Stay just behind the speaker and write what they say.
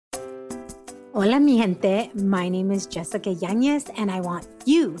Hola, mi gente. My name is Jessica Yanez, and I want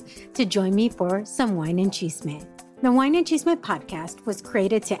you to join me for some Wine and Chisme. The Wine and Chisme podcast was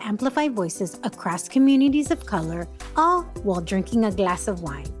created to amplify voices across communities of color, all while drinking a glass of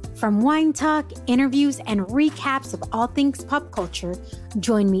wine. From wine talk, interviews, and recaps of all things pop culture,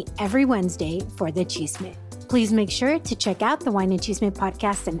 join me every Wednesday for the Chisme. Please make sure to check out the Wine and Chisme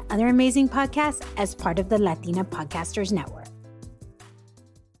podcast and other amazing podcasts as part of the Latina Podcasters Network.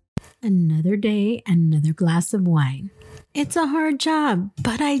 Another day, another glass of wine. It's a hard job,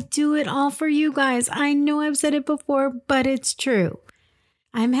 but I do it all for you guys. I know I've said it before, but it's true.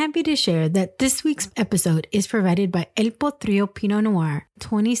 I'm happy to share that this week's episode is provided by El Potrillo Pinot Noir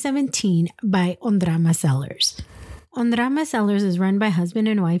 2017 by Ondrama Cellars. Ondrama Cellars is run by husband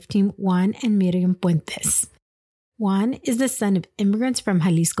and wife team Juan and Miriam Puentes. Juan is the son of immigrants from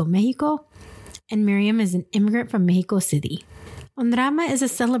Jalisco, Mexico, and Miriam is an immigrant from Mexico City. Ondrama is a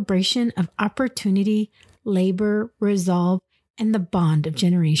celebration of opportunity, labor, resolve, and the bond of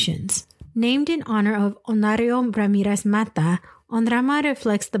generations. Named in honor of Honorio Ramirez Mata, Ondrama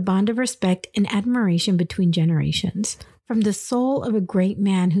reflects the bond of respect and admiration between generations. From the soul of a great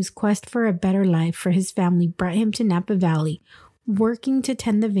man whose quest for a better life for his family brought him to Napa Valley, working to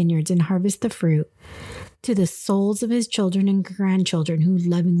tend the vineyards and harvest the fruit, to the souls of his children and grandchildren who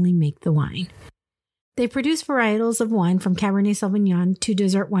lovingly make the wine. They produce varietals of wine from Cabernet Sauvignon to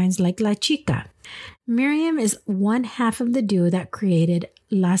dessert wines like La Chica. Miriam is one half of the duo that created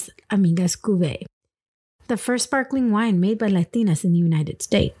Las Amigas Cuvée, the first sparkling wine made by Latinas in the United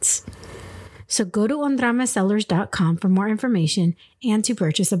States. So go to ondramasellers.com for more information and to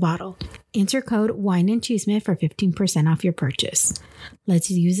purchase a bottle. Enter code WINEANDCHISME for 15% off your purchase. Let's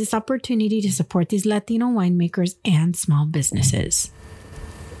use this opportunity to support these Latino winemakers and small businesses.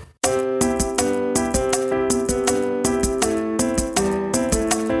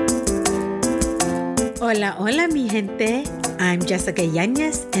 Hola, hola, mi gente. I'm Jessica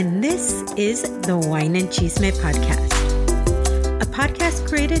Yanez, and this is the Wine and Chisme podcast. A podcast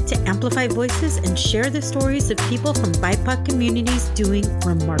created to amplify voices and share the stories of people from BIPOC communities doing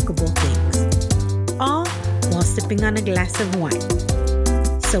remarkable things, all while sipping on a glass of wine.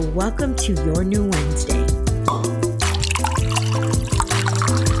 So welcome to your new Wednesday.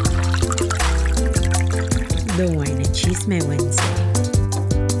 The Wine and Chisme Wednesday.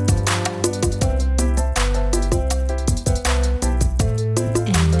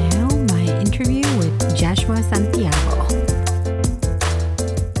 Joshua Santiago.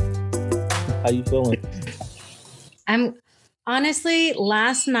 How you feeling? I'm honestly,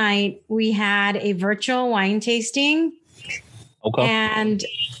 last night we had a virtual wine tasting. Okay. And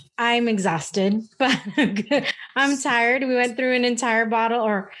I'm exhausted, but I'm tired. We went through an entire bottle,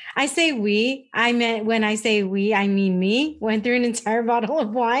 or I say we, I meant when I say we, I mean me, went through an entire bottle of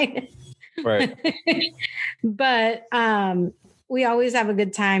wine. Right. But, we always have a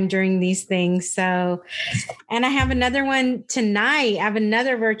good time during these things. So, and I have another one tonight. I have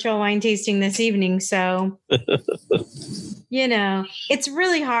another virtual wine tasting this evening. So, you know, it's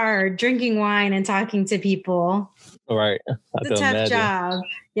really hard drinking wine and talking to people. Right. It's a tough job.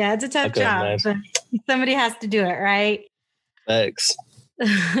 Yeah, it's a tough job. But somebody has to do it, right? Thanks.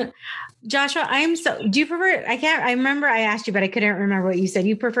 Joshua, do you prefer, I remember I asked you, but I couldn't remember what you said.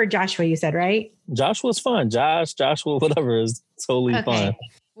 You prefer Joshua, you said, right? Joshua's fine. Joshua, whatever is totally fine.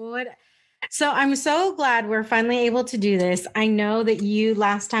 So I'm so glad we're finally able to do this. I know that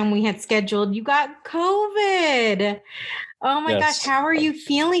last time we had scheduled, you got COVID. Oh my gosh. How are you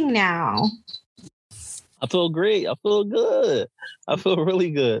feeling now? I feel great. I feel good. I feel really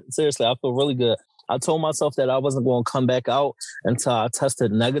good. Seriously, I feel really good. I told myself that I wasn't going to come back out until I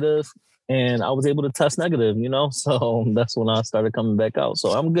tested negative, and I was able to test negative, so that's when I started coming back out.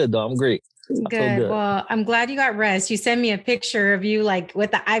 So I'm good though. I'm great. Good. Well, I'm glad you got rest. You sent me a picture of you like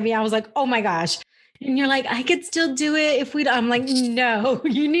with the IV. I was like, oh my gosh. And you're like, I could still do it if I'm like, no,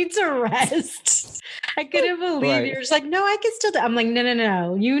 you need to rest. I couldn't believe You're just like, no, I can still do it. I'm like,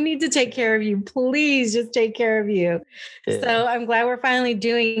 no. You need to take care of you. Please just take care of you. Yeah. So I'm glad we're finally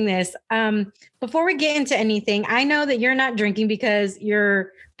doing this. Before we get into anything, I know that you're not drinking because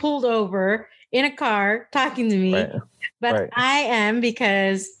you're pulled over in a car talking to me, but I am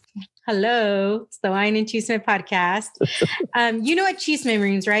because hello, it's the Wine and Chisme podcast. You know what chisme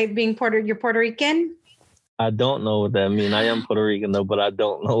means, right? You're Puerto Rican? I don't know what that means. I am Puerto Rican though, but I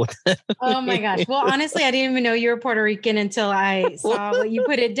don't know what that means. Oh my gosh. Well, honestly, I didn't even know you were Puerto Rican until I saw what you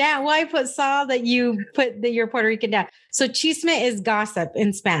put it down. Well, I saw that you put that you're Puerto Rican down. So chisme is gossip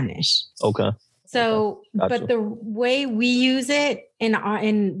in Spanish. Okay. So, but the way we use it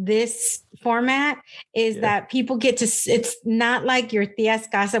in this format is that people get to, it's not like your tia's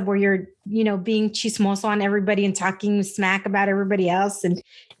gossip where you're, being chismoso on everybody and talking smack about everybody else. And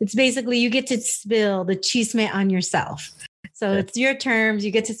it's basically, you get to spill the chisme on yourself. So it's your terms.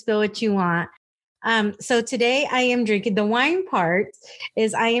 You get to spill what you want. So today I am drinking, the wine part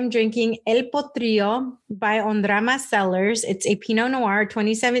is I am drinking El Potrillo by Ondrama Cellars. It's a Pinot Noir,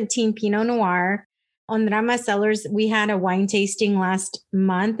 2017 Pinot Noir. Ondrama Cellars, we had a wine tasting last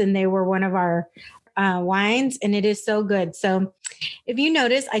month and they were one of our wines and it is so good. So if you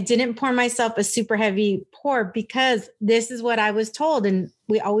notice, I didn't pour myself a super heavy pour because this is what I was told. And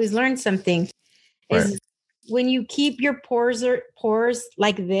we always learn something is when you keep your pores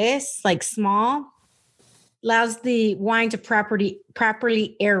like this, like small, allows the wine to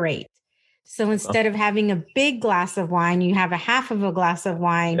properly aerate. So instead of having a big glass of wine, you have a half of a glass of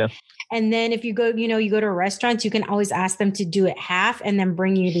wine. Yeah. And then if you go, you go to a restaurant, you can always ask them to do it half and then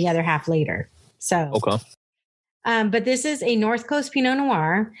bring you the other half later. So, but this is a North Coast Pinot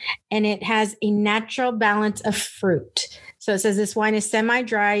Noir and it has a natural balance of fruit. So it says this wine is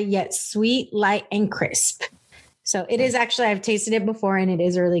semi-dry, yet sweet, light, and crisp. So it is actually, I've tasted it before and it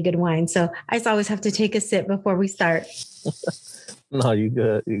is a really good wine. So I always have to take a sip before we start. No, you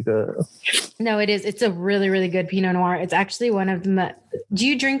good. You good. No, it is. It's a really, really good Pinot Noir. It's actually one of the, do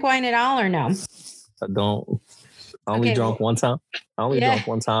you drink wine at all or no? I don't. I only drank one time. I only drank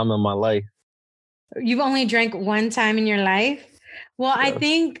one time in my life. You've only drank one time in your life? Well, I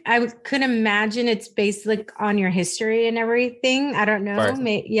think I could imagine it's based like on your history and everything. I don't know.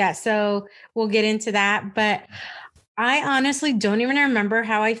 Right. So we'll get into that. But I honestly don't even remember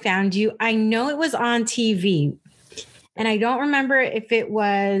how I found you. I know it was on TV. And I don't remember if it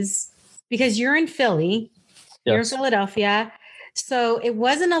was because you're in Philly. You're in Philadelphia. So it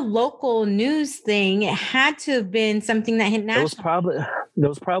wasn't a local news thing. It had to have been something that hit national. It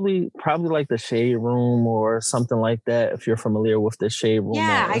was probably like the Shade Room or something like that. If you're familiar with the Shade Room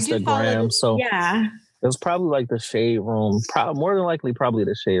on Instagram, it was probably like the Shade Room. More than likely, probably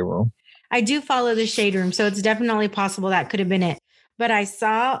the Shade Room. I do follow the Shade Room, so it's definitely possible that could have been it. But I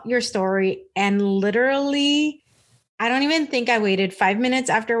saw your story, and literally, I don't even think I waited 5 minutes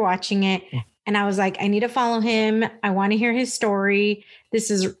after watching it. And I was like, I need to follow him. I want to hear his story. This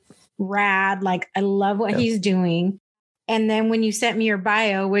is rad. Like, I love what he's doing. And then when you sent me your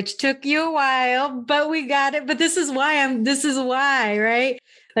bio, which took you a while, but we got it. But this is why, right?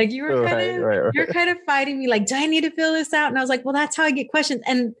 Like you were you're kind of fighting me. Like, do I need to fill this out? And I was like, well, that's how I get questions.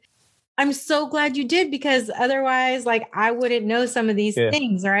 And I'm so glad you did because otherwise, like, I wouldn't know some of these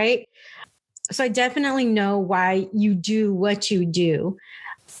things, right? So I definitely know why you do what you do.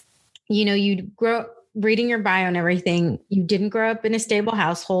 You grow up reading your bio and everything. You didn't grow up in a stable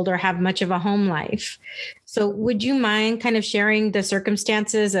household or have much of a home life. So would you mind kind of sharing the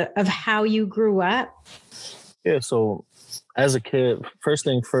circumstances of how you grew up? Yeah. So as a kid, first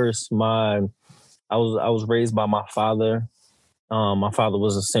thing first, I was raised by my father. My father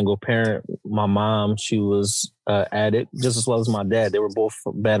was a single parent. My mom, she was an addict, just as well as my dad. They were both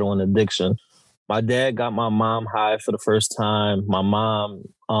battling addiction. My dad got my mom high for the first time. My mom,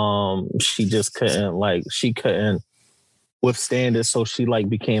 she just couldn't withstand it. So she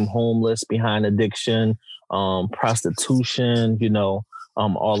became homeless behind addiction, prostitution,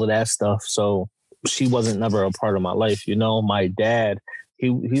 all of that stuff. So she wasn't never a part of my life. My dad,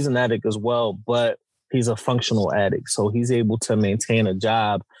 he's an addict as well, but he's a functional addict. So he's able to maintain a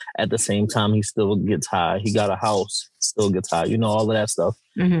job at the same time he still gets high. He got a house, still gets high, all of that stuff.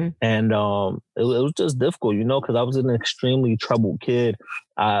 Mm-hmm. And it was just difficult, because I was an extremely troubled kid.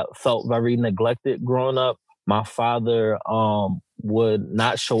 I felt very neglected growing up. My father would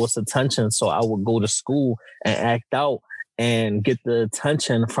not show us attention. So I would go to school and act out and get the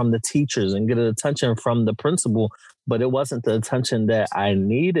attention from the teachers and get the attention from the principal. But it wasn't the attention that I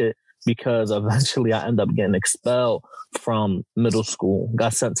needed, because eventually I ended up getting expelled from middle school,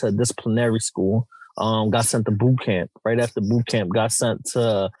 got sent to disciplinary school, got sent to boot camp. Right after boot camp, got sent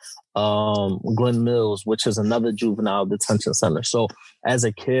to Glen Mills, which is another juvenile detention center. So as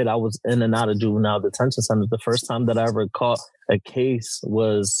a kid, I was in and out of juvenile detention centers. The first time that I ever caught a case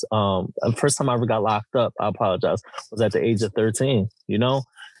was, the first time I ever got locked up, I apologize, was at the age of 13,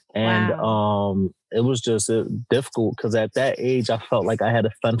 And wow. It was just difficult because at that age, I felt like I had to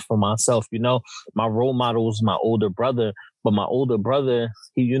fend for myself. My role model was my older brother, but my older brother,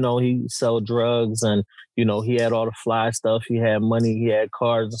 he sell drugs and, he had all the fly stuff. He had money, he had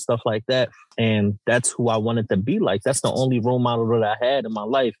cars and stuff like that. And that's who I wanted to be like. That's the only role model that I had in my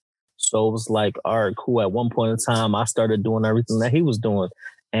life. So it was like, all right, cool. At one point in time, I started doing everything that he was doing.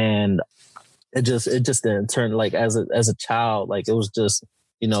 And it just didn't turn, like, as a child, like, it was just,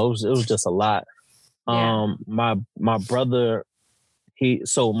 it was just a lot. Yeah. My brother,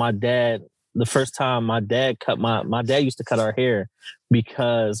 my dad, the first time my dad used to cut our hair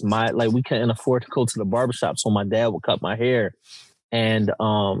because we couldn't afford to go to the barbershop. So my dad would cut my hair, and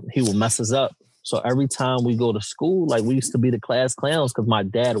he would mess us up. So every time we go to school, like, we used to be the class clowns because my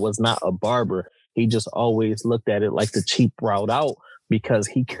dad was not a barber. He just always looked at it like the cheap route out because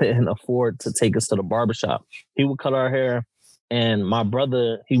he couldn't afford to take us to the barbershop. He would cut our hair, and my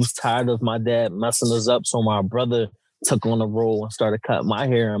brother, he was tired of my dad messing us up. So my brother took on the role and started cutting my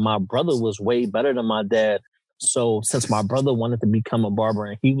hair. And my brother was way better than my dad. So since my brother wanted to become a barber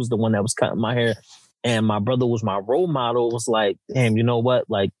and he was the one that was cutting my hair, and my brother was my role model, it was like, damn, you know what?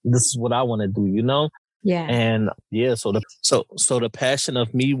 Like, this is what I want to do, Yeah. And yeah, so the passion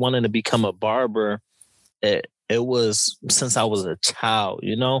of me wanting to become a barber, it was since I was a child,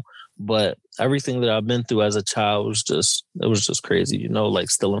 But everything that I've been through as a child was just crazy, like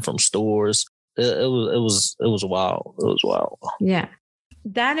stealing from stores. It was wild. It was wild. Yeah.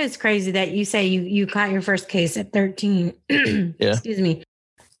 That is crazy that you say you caught your first case at 13. Yeah. Excuse me.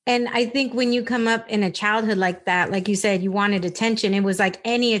 And I think when you come up in a childhood like that, like you said, you wanted attention. It was like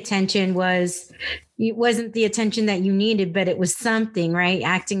any attention it wasn't the attention that you needed, but it was something, right?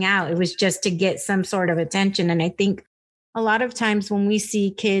 Acting out. It was just to get some sort of attention. And I think a lot of times when we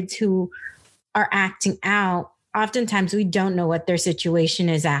see kids who are acting out, oftentimes we don't know what their situation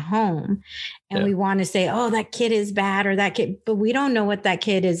is at home. And we want to say, oh, that kid is bad or that kid, but we don't know what that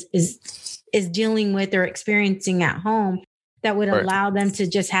kid is dealing with or experiencing at home that would allow them to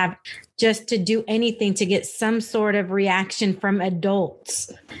just to do anything to get some sort of reaction from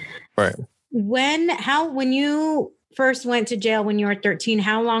adults. Right. When you first went to jail when you were 13,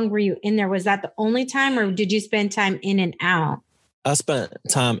 how long were you in there? Was that the only time or did you spend time in and out? I spent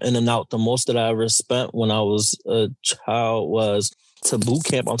time in and out. The most that I ever spent when I was a child was to boot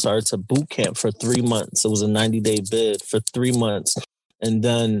camp for 3 months. It was a 90-day bid for 3 months. And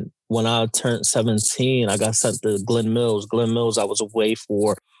then when I turned 17, I got sent to Glen Mills. Glen Mills, I was away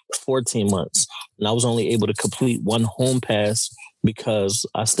for 14 months. And I was only able to complete one home pass because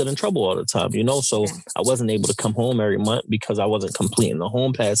I stood in trouble all the time, So I wasn't able to come home every month because I wasn't completing the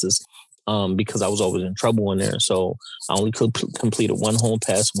home passes because I was always in trouble in there. So I only completed one home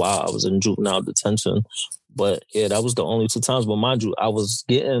pass while I was in juvenile detention. But yeah, that was the only 2 times. But mind you, I was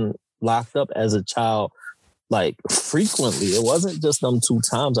getting locked up as a child like frequently. It wasn't just them 2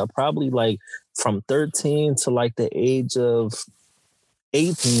 times. I probably like from 13 to like the age of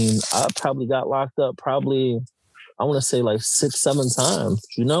 18, I probably got locked up probably, I want to say like 6-7 times,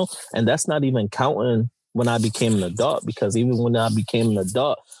 and that's not even counting when I became an adult, because even when I became an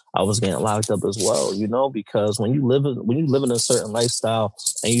adult, I was getting locked up as well, because when you live in a certain lifestyle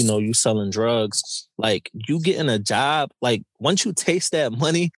and, you selling drugs, like you getting a job, like once you taste that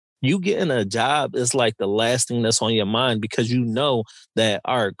money, you getting a job is like the last thing that's on your mind, because that,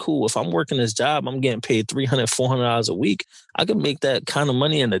 all right, cool. If I'm working this job, I'm getting paid $300, $400 a week. I can make that kind of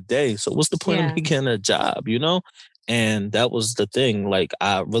money in a day. So what's the point of me getting a job, And that was the thing. Like,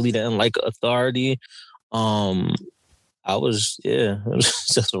 I really didn't like authority. I was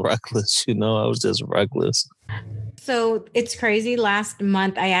just reckless, I was just reckless. So it's crazy. Last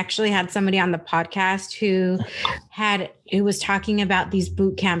month, I actually had somebody on the podcast who was talking about these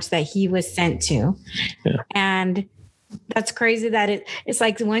boot camps that he was sent to. Yeah. And that's crazy that it's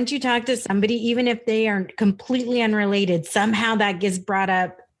like once you talk to somebody, even if they are completely unrelated, somehow that gets brought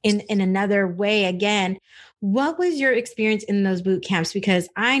up in another way again. What was your experience in those boot camps? Because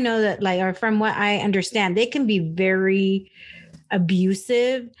I know that, or from what I understand, they can be very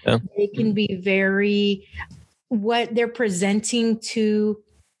abusive. Yeah. They can be very, what they're presenting to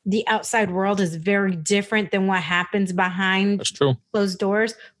the outside world is very different than what happens behind closed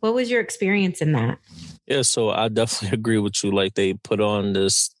doors. What was your experience in that? Yeah, so I definitely agree with you. Like, they put on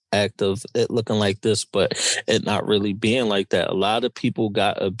this act of it looking like this, but it not really being like that. A lot of people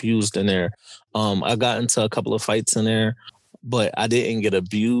got abused in there. I got into a couple of fights in there, but I didn't get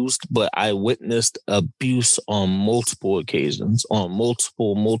abused, but I witnessed abuse on multiple occasions,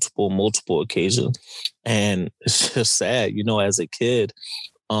 multiple occasions. And it's just sad, as a kid,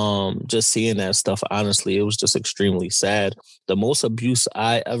 just seeing that stuff. Honestly, it was just extremely sad. The most abuse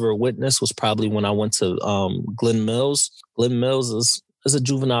I ever witnessed was probably when I went to Glen Mills. Glen Mills is a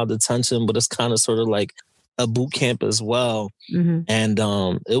juvenile detention, but it's kind of sort of like a boot camp as well. Mm-hmm. And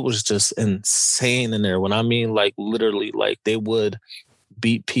it was just insane in there. When I mean, like, literally, like, they would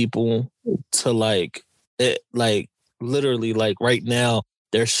beat people to literally, like, right now,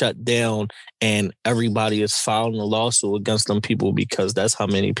 they're shut down and everybody is filing a lawsuit against them people because that's how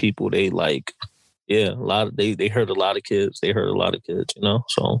many people they like. Yeah, a lot of they hurt a lot of kids. They hurt a lot of kids, you know.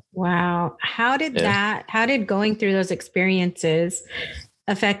 So wow. How did going through those experiences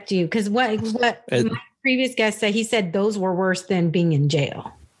affect you? Because what my previous guest said, he said those were worse than being in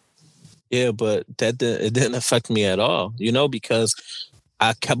jail. Yeah, but it didn't affect me at all, you know, because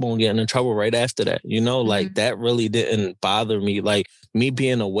I kept on getting in trouble right after that, you know, like that really didn't bother me. Like me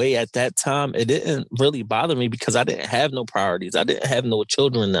being away at that time, it didn't really bother me because I didn't have no priorities. I didn't have no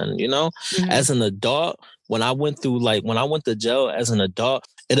children then, you know. As an adult, when I went to jail as an adult,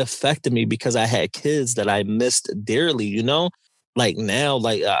 it affected me because I had kids that I missed dearly, you know, like now,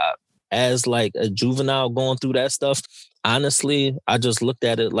 like as like a juvenile going through that stuff. Honestly, I just looked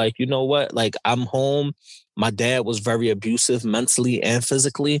at it like, you know what, like I'm home. My dad was very abusive mentally and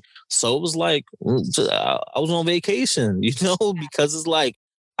physically. So it was like, I was on vacation, you know, because it's like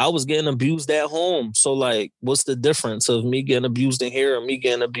I was getting abused at home. So like, what's the difference of me getting abused in here or me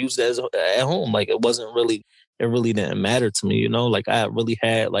getting abused at home? Like, it really didn't matter to me, you know, like I really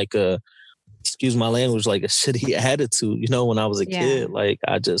had like excuse my language, like a shitty attitude, you know, when I was a kid. Like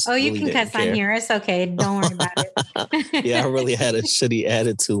I just you can cuss on here. It's okay. Don't worry about it. Yeah, I really had a shitty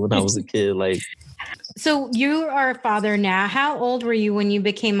attitude when I was a kid. Like, so you are a father now. How old were you when you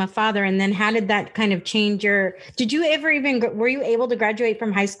became a father? And then how did that kind of change did you ever were you able to graduate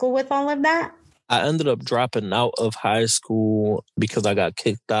from high school with all of that? I ended up dropping out of high school because I got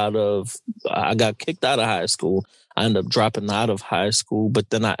kicked out of high school. I ended up dropping out of high school, but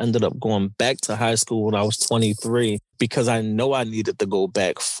then I ended up going back to high school when I was 23 because I know I needed to go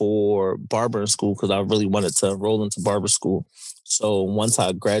back for barbering school because I really wanted to enroll into barber school. So once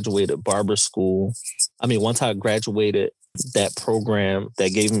I graduated that program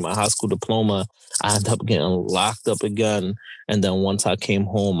that gave me my high school diploma, I ended up getting locked up again. And then once I came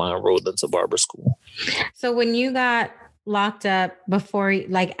home, I enrolled into barber school. So when you got locked up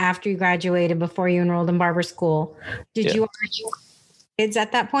after you graduated, before you enrolled in barber school, did you have kids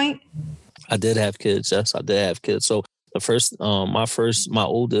at that point? I did have kids. Yes, I did have kids. So my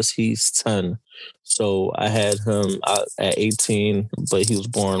oldest, he's 10. So I had him at 18, but he was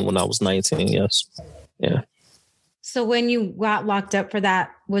born when I was 19. Yes. Yeah. So when you got locked up for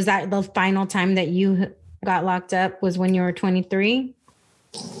that, was that the final time that you got locked up was when you were 23?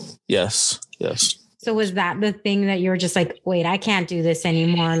 Yes. So was that the thing that you were just like, wait, I can't do this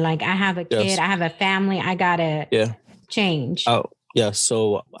anymore. Like I have a kid, I have a family. I got to change. Oh, yeah.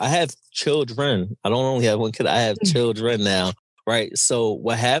 So I have children. I don't only have one kid. I have children now. Right. So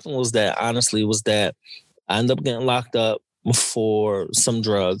what happened was that I ended up getting locked up for some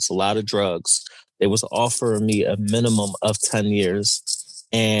drugs, a lot of drugs. They was offering me a minimum of 10 years.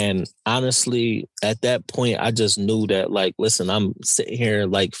 And honestly, at that point, I just knew that, like, listen, I'm sitting here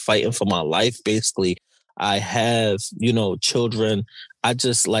like fighting for my life. Basically, I have, you know, children. I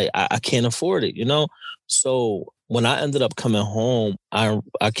just like, I can't afford it, you know? So when I ended up coming home, I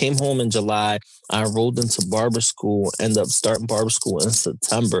came home in July. I enrolled into barber school, ended up starting barber school in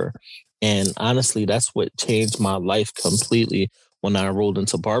September. And honestly, that's what changed my life completely when I enrolled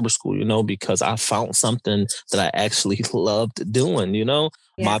into barber school, you know, because I found something that I actually loved doing, you know,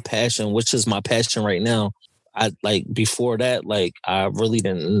 my passion, which is my passion right now. I like before that, like I really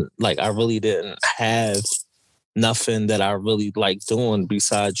didn't have nothing that I really like doing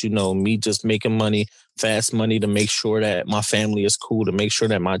besides, you know, me just making money, fast money to make sure that my family is cool, to make sure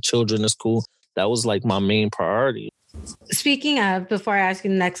that my children is cool. That was like my main priority. Speaking of, before I ask you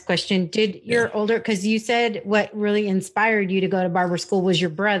the next question, did your older, because you said what really inspired you to go to barber school was your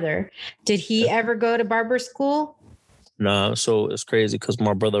brother. Did he ever go to barber school? Nah, so it's crazy because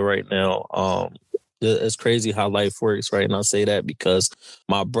my brother right now, it's crazy how life works, right? And I say that because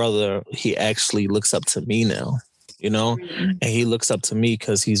my brother, he actually looks up to me now, you know, and he looks up to me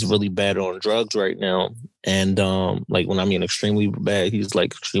because he's really bad on drugs right now. And like when I mean extremely bad, he's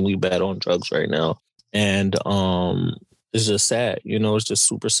like extremely bad on drugs right now. And it's just sad, you know, it's just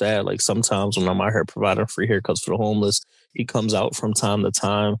super sad. Like sometimes when I'm out here providing free haircuts for the homeless, he comes out from time to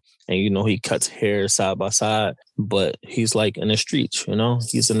time and, you know, he cuts hair side by side, but he's like in the streets, you know,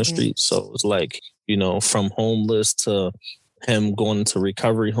 he's in the streets. So it's like, you know, from homeless to him going to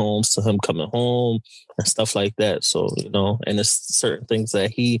recovery homes to him coming home and stuff like that. So, you know, and it's certain things that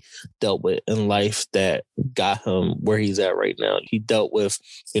he dealt with in life that got him where he's at right now. He dealt with,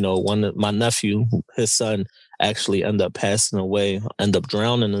 you know, my nephew, his son actually ended up passing away, ended up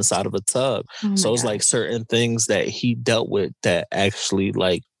drowning inside of a tub. So it's like certain things that he dealt with that actually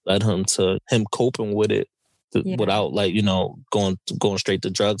like led him to him coping with it without like, you know, going straight to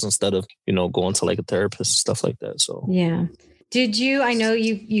drugs instead of, you know, going to like a therapist and stuff like that. So Did you, I know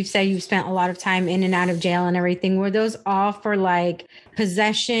you've said you've spent a lot of time in and out of jail and everything. Were those all for like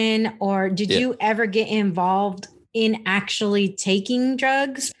possession, or did Yeah. you ever get involved in actually taking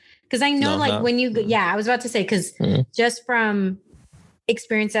drugs? Because I know No, like not. when you, yeah, I was about to say, because just from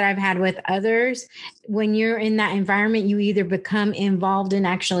experience that I've had with others, when you're in that environment, you either become involved in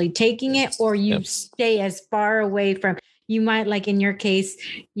actually taking it or you stay as far away from, you might, like in your case,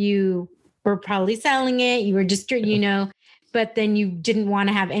 you were probably selling it, you were just, but then you didn't want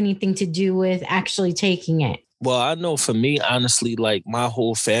to have anything to do with actually taking it. Well, I know for me, honestly, like my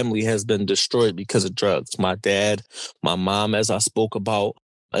whole family has been destroyed because of drugs. My dad, my mom, as I spoke about,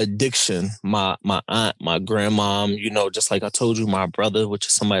 addiction, my aunt, my grandmom, just like I told you, my brother, which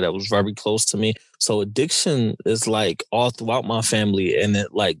is somebody that was very close to me. So addiction is like all throughout my family, and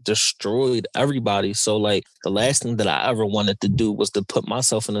it like destroyed everybody. So like the last thing that I ever wanted to do was to put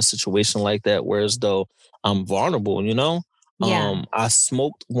myself in a situation like that, where as though I'm vulnerable, Yeah. I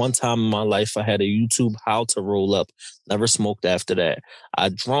smoked one time in my life. I had a YouTube how to roll up. Never smoked after that. I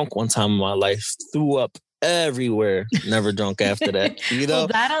drunk one time in my life, threw up everywhere. Never drunk after that. Well,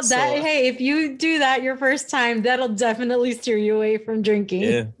 hey, if you do that your first time, that'll definitely steer you away from drinking.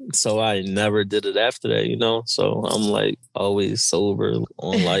 Yeah. So I never did it after that, So I'm like always sober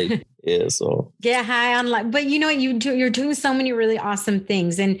on life. Yeah, so get high on life. But you know what you're doing so many really awesome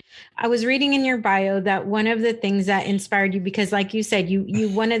things. And I was reading in your bio that one of the things that inspired you, because like you said, you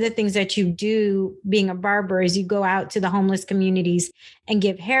one of the things that you do being a barber is you go out to the homeless communities and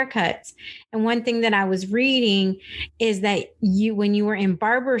give haircuts. And one thing that I was reading is that when you were in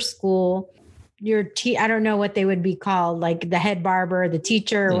barber school, I don't know what they would be called, like the head barber, the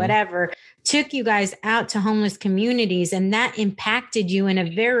teacher, or whatever, took you guys out to homeless communities, and that impacted you in a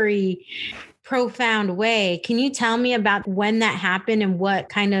very profound way. Can you tell me about when that happened and what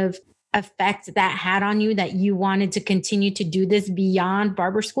kind of effect that had on you, that you wanted to continue to do this beyond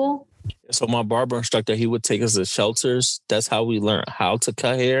barber school? So my barber instructor, he would take us to shelters. That's how we learned how to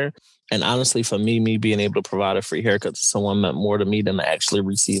cut hair. And honestly, for me being able to provide a free haircut to someone meant more to me than to actually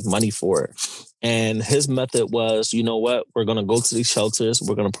receive money for it. And his method was, you know what? We're going to go to these shelters.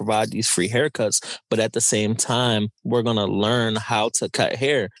 We're going to provide these free haircuts. But at the same time, we're going to learn how to cut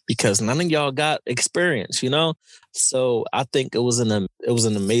hair, because none of y'all got experience, So I think it was an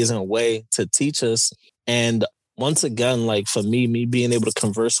amazing way to teach us. And once again, like for me being able to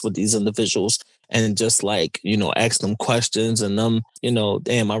converse with these individuals and just like, ask them questions and them,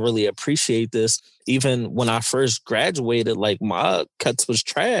 damn, I really appreciate this. Even when I first graduated, like my cuts was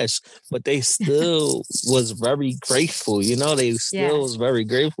trash, but they still was very grateful. They still was very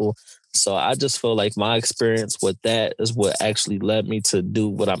grateful. So I just feel like my experience with that is what actually led me to do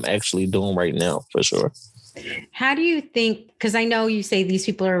what I'm actually doing right now, for sure. How do you think, because I know you say these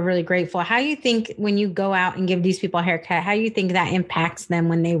people are really grateful, how do you think when you go out and give these people a haircut, how do you think that impacts them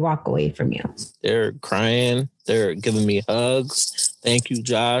when they walk away from you? They're crying. They're giving me hugs. Thank you,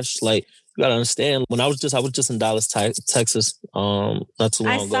 Josh. Like, you gotta understand, when I was just in Dallas, Texas, not too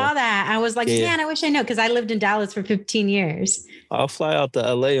long ago. I saw that. I was like, man, I wish I know, because I lived in Dallas for 15 years. I'll fly out to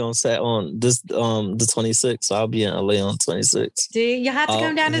LA on this the 26th. So I'll be in LA on 26th. Dude, you have to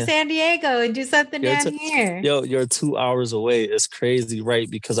come down to San Diego and do something down here. You're 2 hours away. It's crazy, right?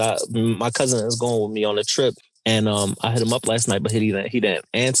 Because my cousin is going with me on a trip, and I hit him up last night, but he didn't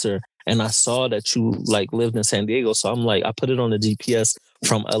answer. And I saw that you like lived in San Diego, so I'm like, I put it on the GPS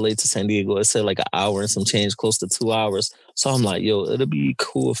from LA to San Diego. It said like an hour and some change, close to 2 hours. So I'm like, yo, it'd be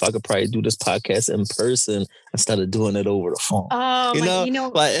cool if I could probably do this podcast in person instead of doing it over the phone. Oh, you know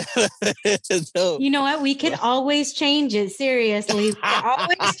what? We could always change it. Seriously, we could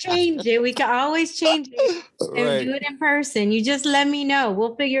always change it. We could always change it and do it in person. You just let me know.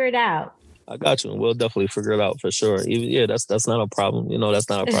 We'll figure it out. I got you. We'll definitely figure it out for sure. That's not a problem. That's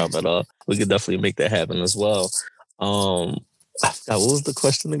not a problem at all. We could definitely make that happen as well. I forgot, what was the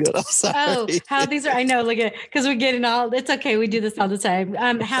question again? I'm sorry. Oh, how these are, I know, look at, because we're getting it's okay. We do this all the time.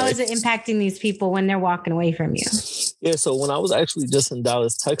 How is it impacting these people when they're walking away from you? Yeah. So when I was actually just in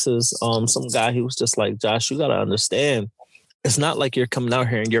Dallas, Texas, some guy, he was just like, Josh, you got to understand, it's not like you're coming out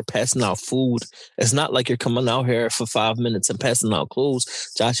here and you're passing out food. It's not like you're coming out here for 5 minutes and passing out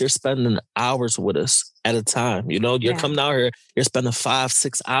clothes. Josh, you're spending hours with us at a time. You're coming out here, you're spending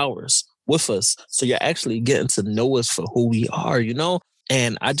 5-6 hours with us. So you're actually getting to know us for who we are,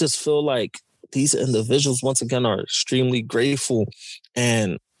 And I just feel like these individuals, once again, are extremely grateful.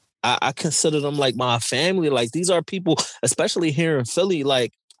 And I consider them like my family. Like, these are people, especially here in Philly,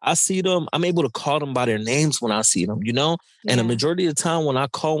 like, I see them, I'm able to call them by their names when I see them, And the majority of the time when I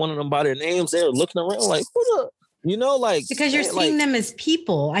call one of them by their names, they're looking around like, You know, like, because you're seeing them as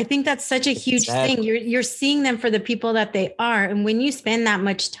people. I think that's such a huge thing. You're seeing them for the people that they are. And when you spend that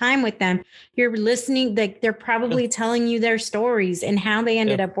much time with them, you're listening, like they're probably telling you their stories and how they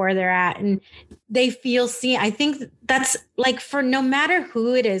ended up where they're at. And they feel seen. I think that's like for no matter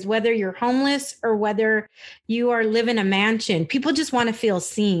who it is, whether you're homeless or whether you are live in a mansion, people just want to feel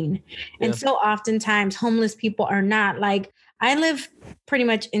seen. And so oftentimes homeless people are not. Like, I live pretty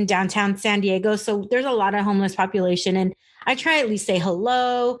much in downtown San Diego, so there's a lot of homeless population, and I try at least say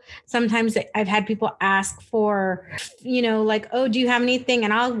hello. Sometimes I've had people ask for, like, oh, do you have anything?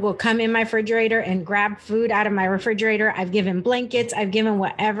 And will come in my refrigerator and grab food out of my refrigerator. I've given blankets. I've given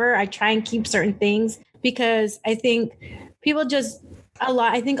whatever. I try and keep certain things because I think people just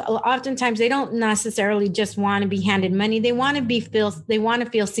oftentimes they don't necessarily just want to be handed money. They want to feel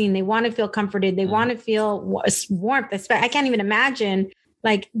seen. They want to feel comforted. They want to feel warmth. I can't even imagine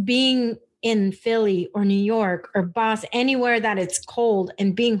like being in Philly or New York or Boston, anywhere that it's cold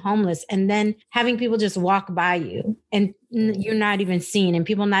and being homeless and then having people just walk by you and you're not even seen and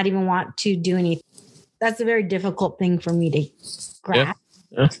people not even want to do anything. That's a very difficult thing for me to grasp.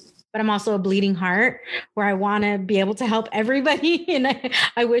 Yeah. But I'm also a bleeding heart where I want to be able to help everybody. And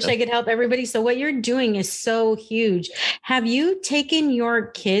I wish I could help everybody. So what you're doing is so huge. Have you taken your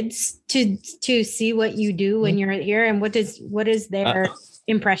kids to see what you do when you're here? And what is their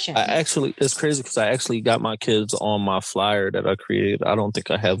impression? It's crazy because I actually got my kids on my flyer that I created. I don't think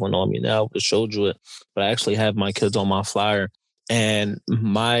I have one on me now. I showed you it, but I actually have my kids on my flyer. And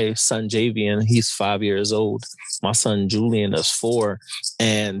my son, Javian, he's 5 years old. My son, Julian, is 4.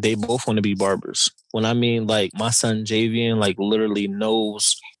 And they both want to be barbers. When I mean, like, my son, Javian, like, literally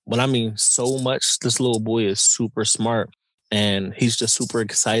knows, when I mean so much, this little boy is super smart. And he's just super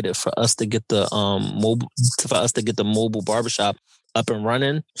excited for us to get the mobile barbershop up and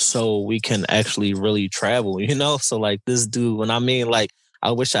running so we can actually really travel, So, like, this dude, when I mean, like,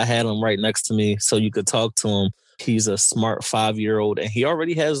 I wish I had him right next to me so you could talk to him. He's a smart 5-year-old and he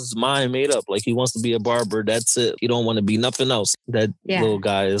already has his mind made up. Like, he wants to be a barber. That's it. He don't want to be nothing else. That little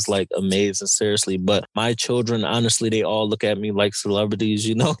guy is like amazing, seriously. But my children, honestly, they all look at me like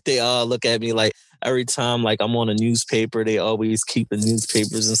celebrities. They all look at me like every time, like I'm on a newspaper, they always keep the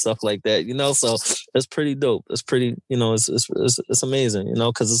newspapers and stuff like that, So it's pretty dope. It's pretty, it's amazing,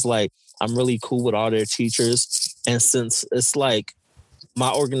 because it's like I'm really cool with all their teachers. And since it's like,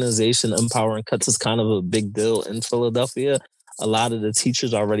 my organization, Empowering Cuts, is kind of a big deal in Philadelphia. A lot of the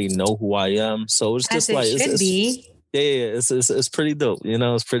teachers already know who I am. So it's just like, it's pretty dope.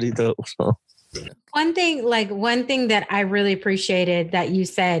 It's pretty dope. One thing that I really appreciated that you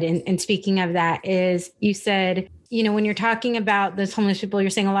said, and speaking of that, is you said, when you're talking about those homeless people, you're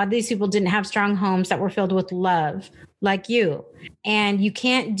saying a lot of these people didn't have strong homes that were filled with love like you. And you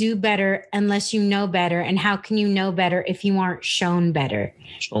can't do better unless you know better. And how can you know better if you aren't shown better?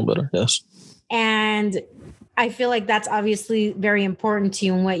 Shown better, yes. And I feel like that's obviously very important to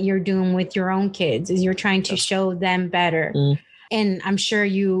you. And what you're doing with your own kids is you're trying to show them better. And I'm sure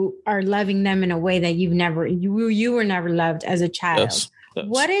you are loving them in a way that you were never loved as a child. Yes.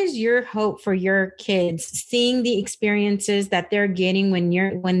 What is your hope for your kids seeing the experiences that they're getting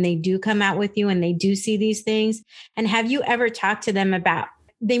when they do come out with you and they do see these things? And have you ever talked to them about,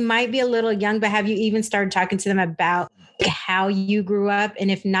 they might be a little young, but have you even started talking to them about how you grew up?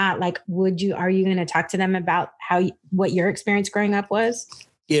 And if not, like, are you going to talk to them about what your experience growing up was?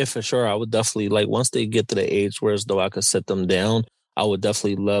 Yeah, for sure. I would definitely, like, once they get to the age where as though I could sit them down, I would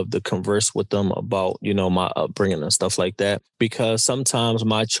definitely love to converse with them about, my upbringing and stuff like that. Because sometimes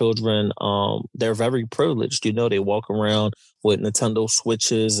my children, they're very privileged. They walk around with Nintendo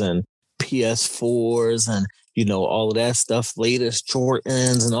Switches and PS4s and, all of that stuff, latest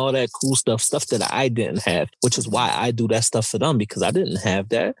Jordans and all that cool stuff that I didn't have, which is why I do that stuff for them, because I didn't have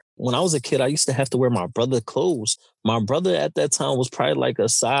that. When I was a kid, I used to have to wear my brother's clothes. My brother at that time was probably like a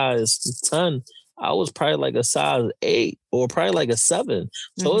size 10. I was probably like a size 8 or probably like a 7.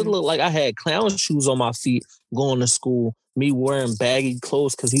 So It looked like I had clown shoes on my feet going to school, me wearing baggy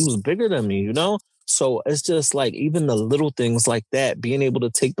clothes because he was bigger than me, So it's just like even the little things like that, being able to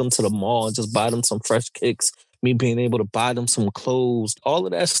take them to the mall and just buy them some fresh kicks, me being able to buy them some clothes, all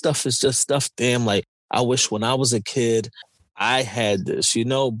of that stuff is just stuff, damn, like I wish when I was a kid, I had this,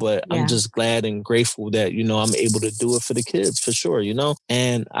 but I'm just glad and grateful that, I'm able to do it for the kids for sure,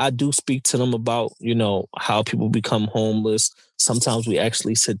 and I do speak to them about, how people become homeless. sometimes we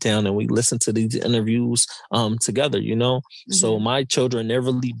actually sit down and we listen to these interviews together, you know? Mm-hmm. So my children, they're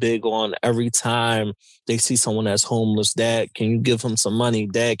really big on every time they see someone that's homeless, Dad, can you give him some money?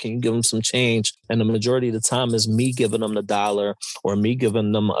 Dad, can you give him some change? And the majority of the time is me giving them the $1 or me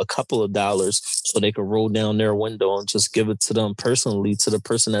giving them a couple of dollars so they could roll down their window and just give it to them personally, to the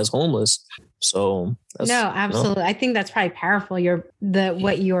person that's homeless. So no, absolutely. I think that's probably powerful.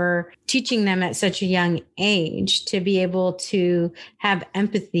 What you're teaching them at such a young age, to be able to have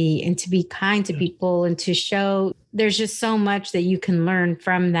empathy and to be kind to people and to show there's just so much that you can learn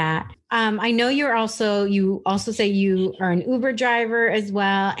from that. I know you also say you are an Uber driver as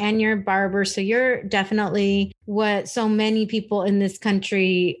well, and you're a barber. So you're definitely what so many people in this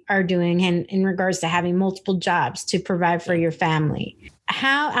country are doing, and in regards to having multiple jobs to provide for your family.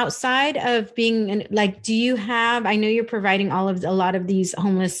 How, outside of being do you have, I know you're providing a lot of these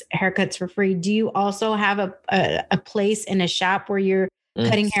homeless haircuts for free. Do you also have a place in a shop where you're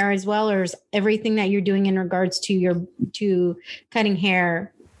cutting hair as well? Or is everything that you're doing in regards to cutting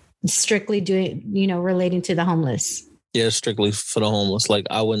hair strictly relating to the homeless? Yeah, strictly for the homeless. Like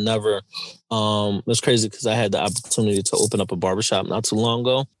I would never, it's crazy because I had the opportunity to open up a barbershop not too long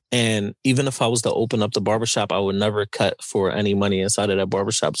ago. And even if I was to open up the barbershop, I would never cut for any money inside of that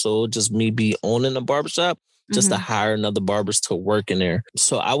barbershop. So it would just me be owning a barbershop just to hire another barbers to work in there.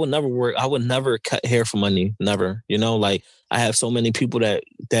 So I would never cut hair for money. Never. You know, like I have so many people that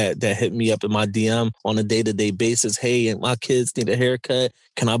hit me up in my DM on a day-to-day basis. Hey, my kids need a haircut.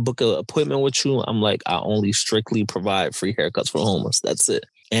 Can I book an appointment with you? I'm like, I only strictly provide free haircuts for homeless. That's it.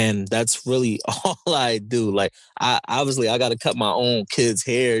 And that's really all I do. Like, I got to cut my own kids'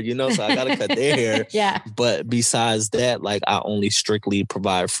 hair, you know, so I got to cut their hair. Yeah. But besides that, like, I only strictly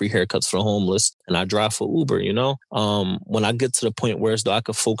provide free haircuts for the homeless, and I drive for Uber, you know. When I get to the point where I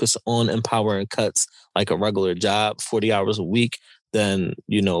could focus on empowering cuts like a regular job, 40 hours a week, then,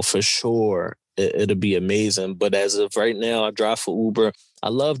 you know, for sure, it'll be amazing. But as of right now, I drive for Uber. I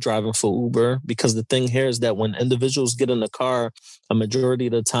love driving for Uber because the thing here is that when individuals get in the car, a majority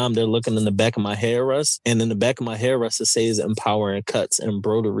of the time they're looking in the back of my hair rest. And in the back of my hair rest, it says empowering cuts and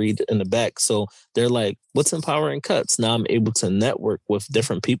embroidered in the back. So they're like, what's empowering cuts? Now I'm able to network with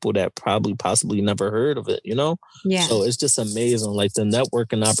different people that possibly never heard of it, you know? Yeah. So it's just amazing. Like the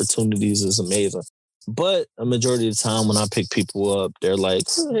networking opportunities is amazing. But a majority of the time when I pick people up, they're like,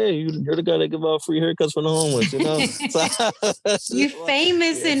 hey, you're the guy that give out free haircuts for the homeless, you know? You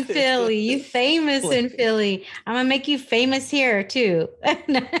famous in Philly. You famous in Philly. I'm going to make you famous here too.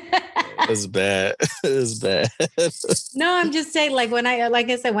 It's bad. It's bad. No, I'm just saying, when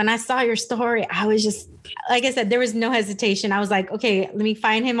I saw your story, I was just, like I said, there was no hesitation. I was like, okay, let me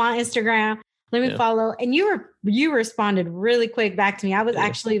find him on Instagram. Let me follow. And you responded really quick back to me. I was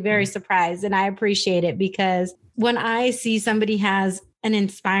actually very surprised, and I appreciate it, because when I see somebody has an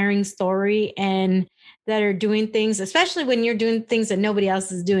inspiring story and that are doing things, especially when you're doing things that nobody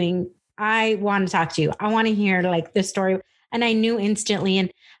else is doing, I want to talk to you. I want to hear the story. And I knew instantly. And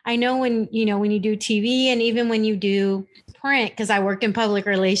I know when you do TV and even when you do print, because I work in public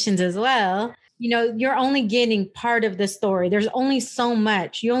relations as well, you're only getting part of the story. There's only so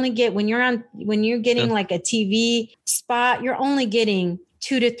much you only get when you're getting like a TV spot, you're only getting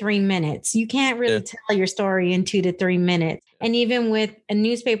 2 to 3 minutes. You can't really tell your story in 2 to 3 minutes. And even with a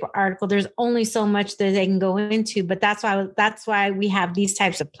newspaper article, there's only so much that they can go into, but that's why we have these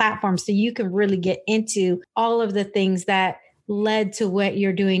types of platforms. So you can really get into all of the things that led to what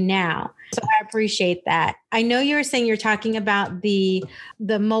you're doing now. So I appreciate that. I know you were saying you're talking about the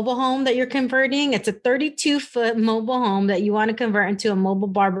mobile home that you're converting. It's a 32-foot mobile home that you want to convert into a mobile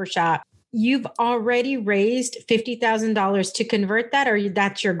barbershop. You've already raised $50,000 to convert that, or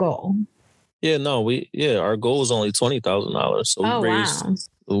that's your goal? Yeah, no, our goal was only $20,000. So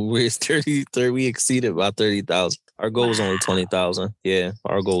we raised 30, we exceeded by 30,000. Our goal was only 20,000. Yeah,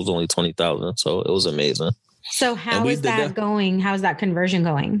 our goal was only 20,000. So it was amazing. So how is that going? How's that conversion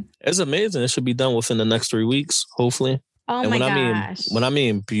going? It's amazing. It should be done within the next 3 weeks, hopefully. Oh, my gosh. When I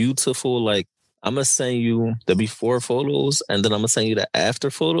mean beautiful, like, I'm going to send you the before photos and then I'm going to send you the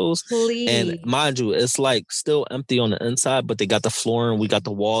after photos. Please. And mind you, it's like still empty on the inside, but they got the flooring. We got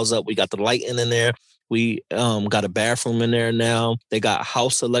the walls up. We got the lighting in there. We got a bathroom in there now. They got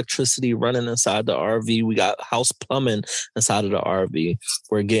house electricity running inside the RV. We got house plumbing inside of the RV.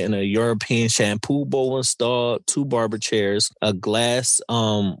 We're getting a European shampoo bowl installed, 2 barber chairs, a glass.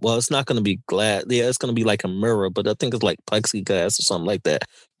 It's not going to be glass. Yeah, it's going to be like a mirror, but I think it's like plexiglass or something like that.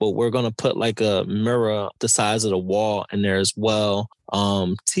 But we're going to put like a mirror the size of the wall in there as well.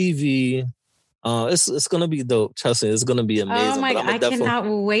 TV. It's gonna be dope. Trust me, it's gonna be Oh amazing. my But God, I'm a I definitely,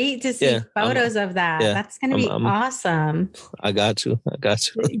 cannot wait to see yeah, photos of that. yeah, That's going to be I'm, awesome. I got you. I got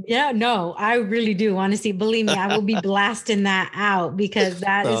you. Yeah, no, I really do want to see. Believe me, I will be blasting that out because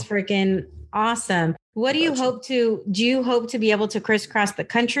that is No, freaking awesome. What I got you. do you hope to be able to crisscross the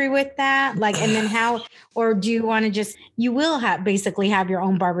country with that? Like, and then how, or do you want to just, you will have basically have your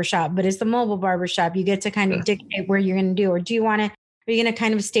own barbershop, but it's the mobile barbershop. You get to kind Yeah. of dictate where you're going to do, or do you want to, are you going to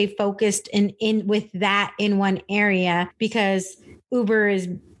kind of stay focused in with that in one area because Uber is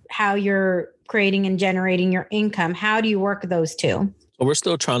how you're creating and generating your income? How do you work those two? So we're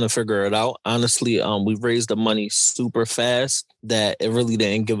still trying to figure it out. Honestly, we raised the money super fast that it really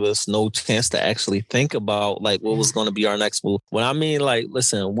didn't give us no chance to actually think about like what was going to be our next move. When I mean like,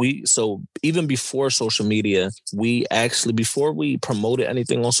 listen, so even before social media, we actually before we promoted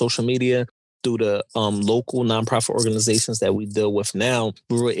anything on social media, through the local nonprofit organizations that we deal with now,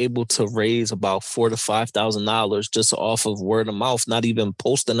 we were able to raise about $4,000 to $5,000 just off of word of mouth, not even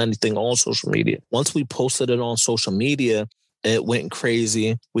posting anything on social media. Once we posted it on social media, it went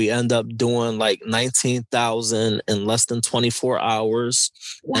crazy. We end up doing like 19,000 in less than 24 hours.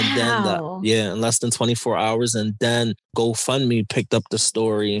 And then Wow. in less than 24 hours. And then GoFundMe picked up the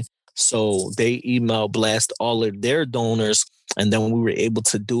story. So they email blast all of their donors. And then we were able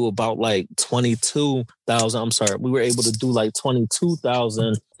to do about like 22,000. I'm sorry. We were able to do like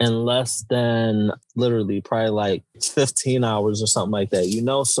 22,000 in less than literally probably like 15 hours or something like that, you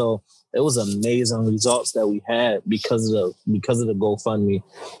know? So it was amazing results that we had because of the GoFundMe.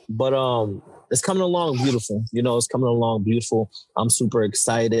 But it's coming along beautiful. You know, it's coming along beautiful. I'm super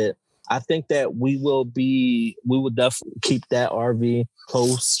excited. I think that we will definitely keep that RV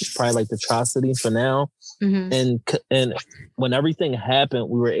close, probably like the Tri-City for now. Mm-hmm. And when everything happened,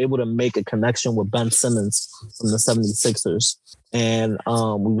 we were able to make a connection with Ben Simmons from the 76ers. And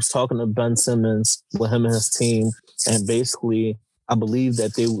we was talking to Ben Simmons with him and his team. And basically, I believe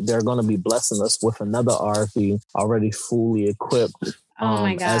that they're going to be blessing us with another RV already fully equipped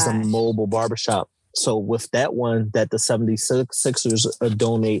as a mobile barbershop. So with that one that the 76ers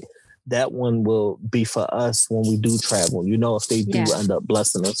donate, that one will be for us when we do travel, you know, if they do end up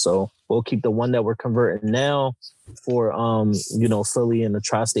blessing us. So we'll keep the one that we're converting now for, you know, Philly and the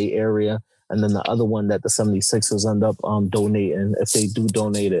tri-state area. And then the other one that the 76ers end up donating, if they do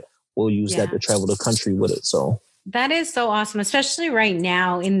donate it, we'll use that to travel the country with it. So that is so awesome, especially right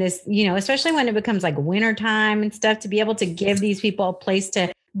now in this, you know, especially when it becomes like wintertime and stuff, to be able to give these people a place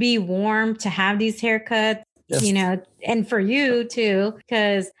to be warm, to have these haircuts, you know, and for you too,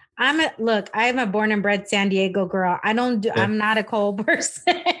 because I'm a born and bred San Diego girl. I'm not a cold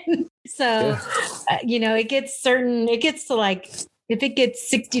person. So, you know, it gets to like, if it gets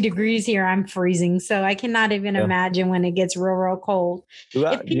 60 degrees here, I'm freezing. So I cannot even imagine when it gets real, real cold.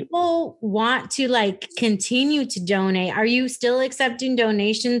 If people want to like continue to donate, are you still accepting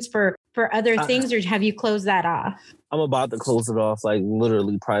donations for other things, or have you closed that off? I'm about to close it off, like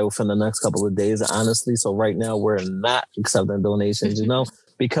literally probably within the next couple of days, honestly. So right now we're not accepting donations, you know,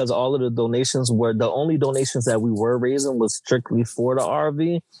 because all of the donations were the only donations that we were raising was strictly for the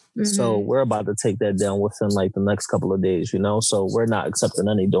RV. Mm-hmm. So we're about to take that down within like the next couple of days, you know, so we're not accepting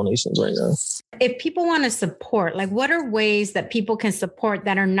any donations right now. If people want to support, like what are ways that people can support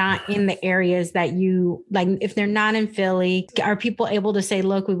that are not in the areas that you like? If they're not in Philly, are people able to say,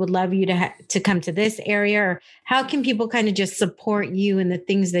 look, we would love you to come to this area? Or how can people kind of just support you and the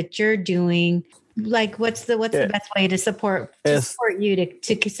things that you're doing? Like what's the best way to support you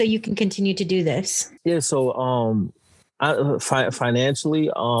to so you can continue to do this? Yeah. So,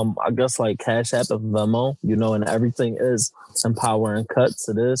 financially, I guess like Cash App and Venmo, you know, and everything is empowering cuts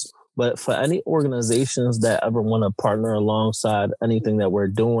to this. But for any organizations that ever want to partner alongside anything that we're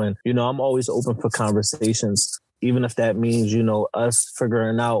doing, you know, I'm always open for conversations, even if that means, you know, us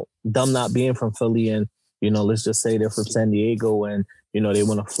figuring out them not being from Philly and, you know, let's just say they're from San Diego and, you know, they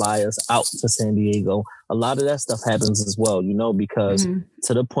want to fly us out to San Diego. A lot of that stuff happens as well, you know, because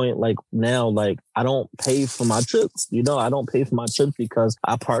to the point like now, like I don't pay for my trips, you know, I don't pay for my trips because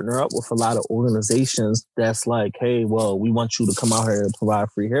I partner up with a lot of organizations that's like, hey, well, we want you to come out here and provide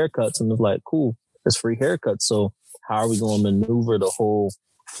free haircuts. And it's like, cool, it's free haircuts. So how are we going to maneuver the whole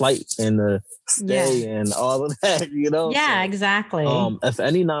flight and the stay and all of that, you know? Yeah, so, exactly. If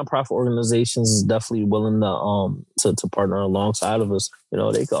any nonprofit organizations is definitely willing to partner alongside of us, you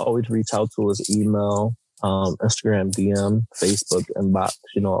know, they could always reach out to us, email, Instagram, DM, Facebook, inbox,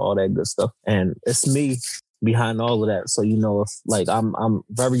 you know, all that good stuff. And it's me behind all of that. So, you know, if like I'm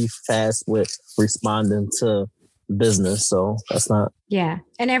very fast with responding to business. So that's not. Yeah.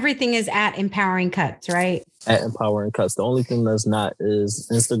 And everything is at Empowering Cuts, right? At Empowering Cuts. The only thing that's not is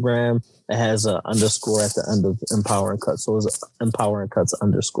Instagram. It has an underscore at the end of Empowering Cuts. So it's Empowering Cuts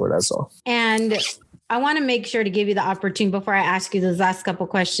underscore. That's all. And I want to make sure to give you the opportunity before I ask you those last couple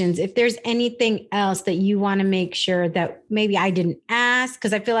questions. If there's anything else that you want to make sure that maybe I didn't ask,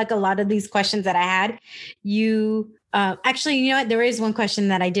 because I feel like a lot of these questions that I had, you actually, you know what? There is one question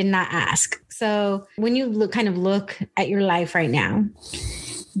that I did not ask. So when you look at your life right now,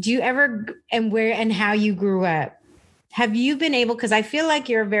 do you ever, and where and how you grew up, have you been able, because I feel like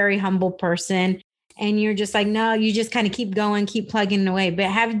you're a very humble person and you're just like, no, you just kind of keep going, keep plugging away.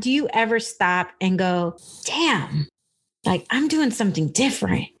 But do you ever stop and go, damn, like I'm doing something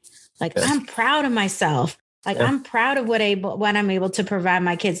different. Like I'm proud of myself. Like I'm proud of what I'm able to provide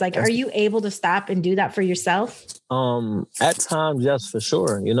my kids. Like, are you able to stop and do that for yourself? At times, yes, for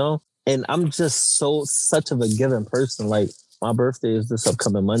sure. You know, and I'm just such of a giving person. Like my birthday is this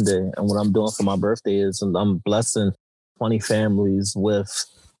upcoming Monday. And what I'm doing for my birthday is I'm blessing 20 families with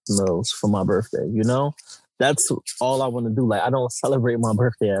meals for my birthday. You know, that's all I want to do. Like, I don't celebrate my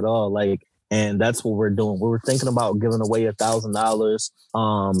birthday at all. Like, and that's what we're doing. We were thinking about giving away $1,000,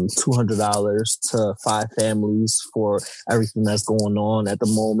 $200 to 5 families for everything that's going on at the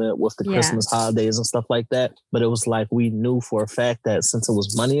moment with the Christmas holidays and stuff like that. But it was like, we knew for a fact that since it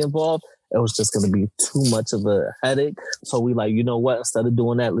was money involved, it was just going to be too much of a headache. So we like, you know what, instead of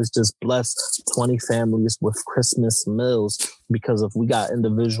doing that, let's just bless 20 families with Christmas meals. Because if we got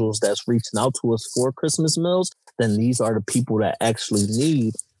individuals that's reaching out to us for Christmas meals, then these are the people that actually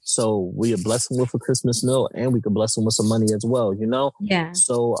need. So we bless them with a Christmas meal and we could bless them with some money as well, you know? Yeah.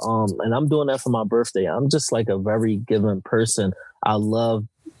 So, and I'm doing that for my birthday. I'm just like a very giving person. I love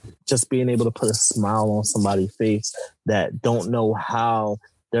just being able to put a smile on somebody's face that don't know how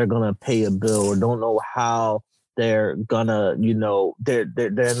they're going to pay a bill or don't know how they're gonna, you know, their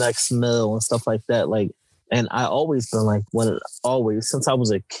next meal and stuff like that. Like, and I always been like, since I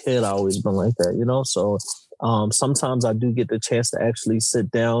was a kid, I always been like that, you know? So, sometimes I do get the chance to actually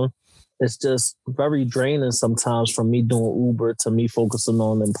sit down. It's just very draining sometimes from me doing Uber to me focusing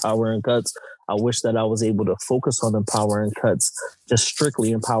on Empowering Cuts. I wish that I was able to focus on Empowering Cuts, just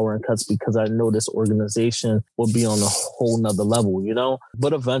strictly Empowering Cuts, because I know this organization will be on a whole nother level, you know?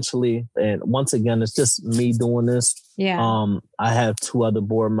 But eventually, and once again, it's just me doing this. Yeah. I have 2 other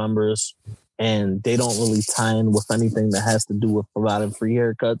board members and they don't really tie in with anything that has to do with providing free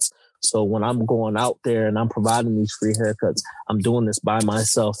haircuts. So when I'm going out there and I'm providing these free haircuts, I'm doing this by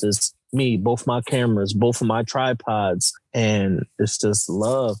myself. It's me, both my cameras, both of my tripods. And it's just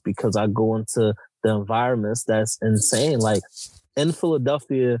love because I go into the environments that's insane. Like in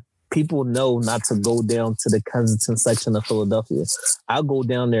Philadelphia, people know not to go down to the Kensington section of Philadelphia. I'll go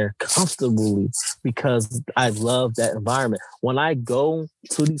down there comfortably because I love that environment. When I go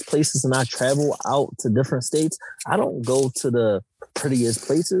to these places and I travel out to different states, I don't go to the prettiest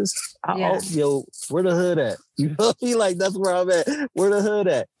places. Yo, where the hood at? You feel me? Like, that's where I'm at. Where the hood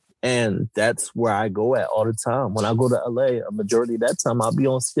at? And that's where I go at all the time. When I go to LA, a majority of that time I'll be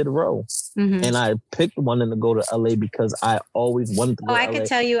on Skid Row. Mm-hmm. And I picked wanting to go to LA because I always wanted to go to LA. Could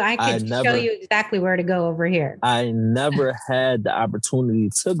tell you, I could show you exactly where to go over here. I never had the opportunity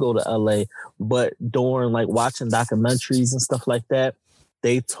to go to LA, but during like watching documentaries and stuff like that,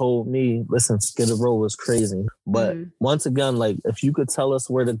 they told me, listen, Skid Row is crazy. But once again, like if you could tell us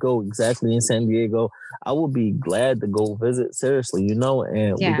where to go exactly in San Diego, I would be glad to go visit, seriously, you know,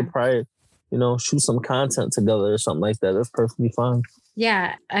 and we could probably, you know, shoot some content together or something like that. That's perfectly fine.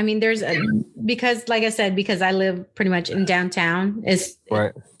 Yeah. I mean, because like I said, because I live pretty much in downtown,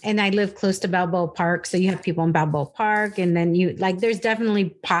 and I live close to Balboa Park. So you have people in Balboa Park, and then there's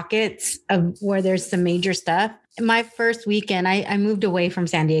definitely pockets of where there's some major stuff. My first weekend, I moved away from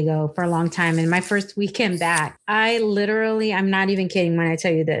San Diego for a long time. And my first weekend back, I'm not even kidding when I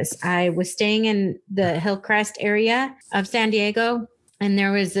tell you this. I was staying in the Hillcrest area of San Diego. And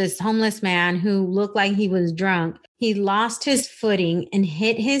there was this homeless man who looked like he was drunk. He lost his footing and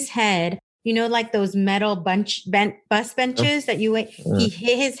hit his head. You know, like those metal bus benches that you wait. He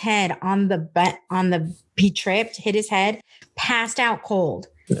hit his head he tripped, hit his head, passed out cold.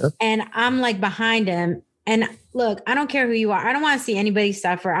 Yeah. And I'm like behind him. And look, I don't care who you are. I don't want to see anybody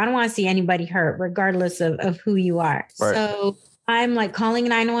suffer. I don't want to see anybody hurt, regardless of who you are. Right. So I'm like calling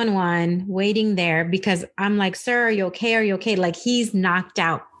 911, waiting there because I'm like, sir, are you okay? Are you okay? Like he's knocked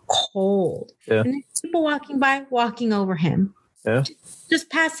out cold. Yeah. And there's people walking by, walking over him. Yeah. Just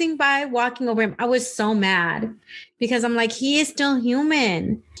passing by, walking over him. I was so mad because I'm like, he is still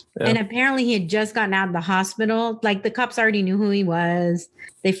human. Yeah. And apparently he had just gotten out of the hospital. Like the cops already knew who he was.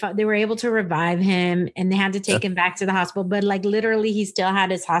 They were able to revive him and they had to take him back to the hospital. But like literally he still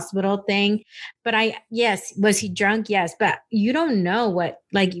had his hospital thing. But was he drunk? Yes. But you don't know what,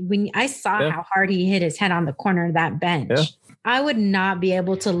 like when I saw how hard he hit his head on the corner of that bench, I would not be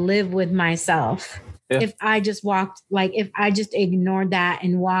able to live with myself. If I just if I just ignored that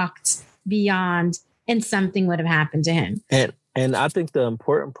and walked beyond and something would have happened to him. And I think the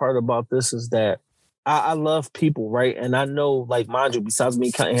important part about this is that I love people, right? And I know, like, mind you, besides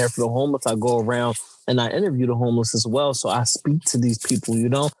me cutting hair for the homeless, I go around and I interview the homeless as well. So I speak to these people,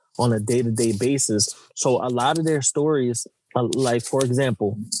 on a day-to-day basis. So a lot of their stories, like, for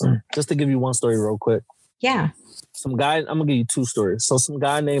example, just to give you one story real quick. Yeah. Some guy, I'm going to give you two stories. So some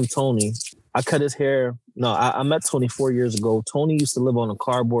guy named Tony, I cut his hair. No, I met Tony 4 years ago. Tony used to live on a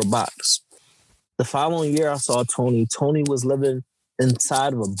cardboard box. The following year I saw Tony. Tony was living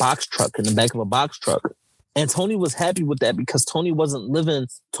inside of a box truck, in the back of a box truck. And Tony was happy with that because Tony wasn't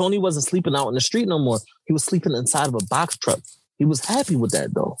sleeping out in the street no more. He was sleeping inside of a box truck. He was happy with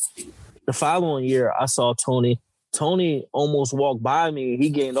that though. The following year I saw Tony. Tony almost walked by me. He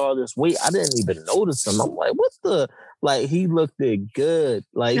gained all this weight. I didn't even notice him. I'm like, what the? Like, he looked good.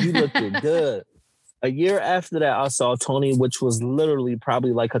 Like, he looked good. A year after that, I saw Tony, which was literally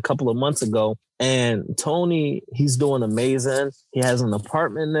probably like a couple of months ago. And Tony, he's doing amazing. He has an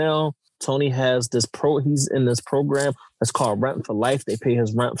apartment now. Tony has he's in this program that's called Rent for Life. They pay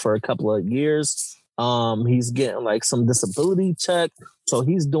his rent for a couple of years. He's getting like some disability check. So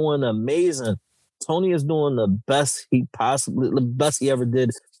he's doing amazing. Tony is doing the best he ever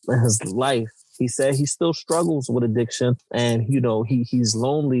did in his life. He said he still struggles with addiction and, he's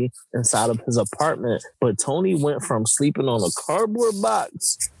lonely inside of his apartment. But Tony went from sleeping on a cardboard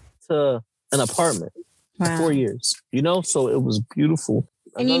box to an apartment in 4 years, so it was beautiful.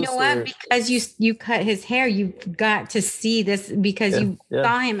 And you know what? Because you cut his hair, you got to see this because you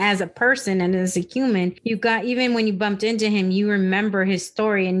saw him as a person and as a human. Even when you bumped into him, you remember his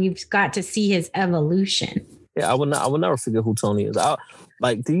story and you've got to see his evolution. Yeah, I would never forget who Tony is.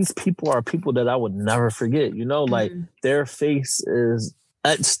 Like, these people are people that I would never forget, like their face is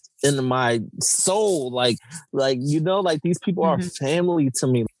etched in my soul. Like, these people are family to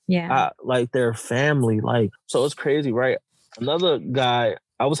me. Yeah. Like they're family. Like, so it's crazy, right? Another guy,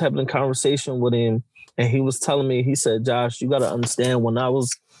 I was having a conversation with him and he was telling me, he said, Josh, you got to understand when I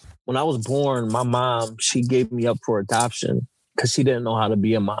was born, my mom, she gave me up for adoption because she didn't know how to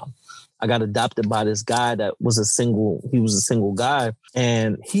be a mom. I got adopted by this guy that was a single guy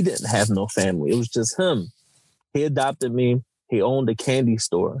and he didn't have no family. It was just him. He adopted me. He owned a candy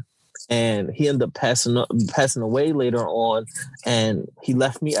store and he ended up passing away later on and he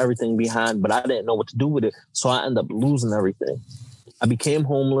left me everything behind, but I didn't know what to do with it. So I ended up losing everything. I became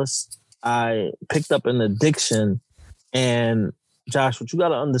homeless. I picked up an addiction and Josh, what you got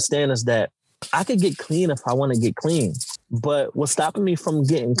to understand is that I could get clean if I want to get clean. But what's stopping me from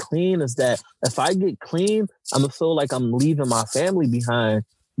getting clean is that if I get clean, I'm going to feel like I'm leaving my family behind,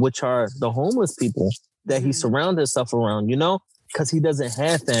 which are the homeless people that he surrounded himself around, because he doesn't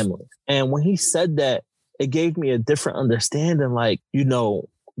have family. And when he said that, it gave me a different understanding. Like,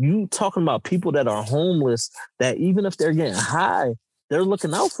 you talking about people that are homeless, that even if they're getting high, they're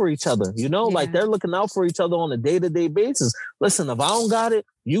looking out for each other, like they're looking out for each other on a day-to-day basis. Listen, if I don't got it,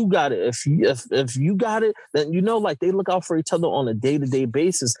 you got it. If you got it, then, like they look out for each other on a day-to-day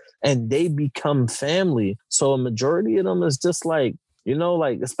basis and they become family. So a majority of them is just like,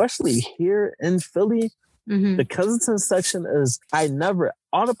 especially here in Philly, the Kensington section is,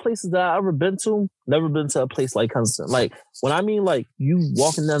 all the places that I've ever been to, never been to a place like Kensington. Like, when I mean, like, you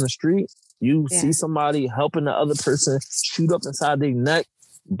walking down the street, you see somebody helping the other person shoot up inside their neck,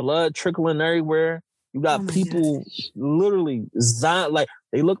 blood trickling everywhere. You got people literally, like,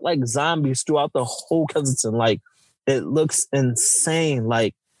 they look like zombies throughout the whole Kensington. Like, it looks insane.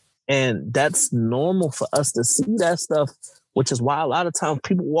 Like, and that's normal for us to see that stuff, which is why a lot of times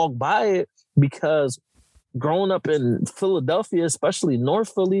people walk by it, because growing up in Philadelphia, especially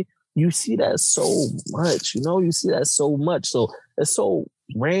North Philly, you see that so much, you see that so much. So it's so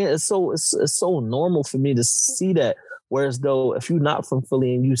it's so normal for me to see that. Whereas though, if you're not from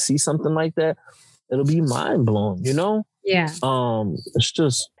Philly and you see something like that, it'll be mind blowing, Yeah. It's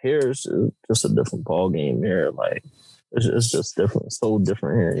just just a different ball game here. Like, it's just different, so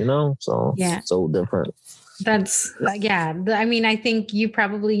different here, So so different. That's I mean, I think you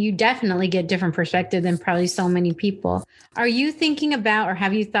definitely get different perspective than probably so many people. Are you thinking about, or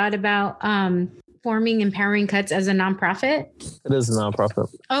have you thought about forming Empowering Cuts as a nonprofit? It is a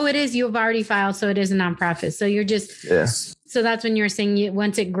nonprofit. Oh, it is. You have already filed, so it is a nonprofit. So you're just So that's when you're saying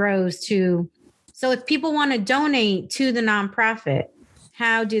once it grows to. So if people want to donate to the nonprofit,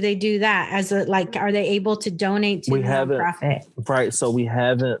 how do they do that? Are they able to donate to the nonprofit? Right. So we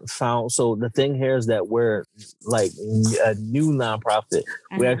haven't found. So the thing here is that we're like a new nonprofit.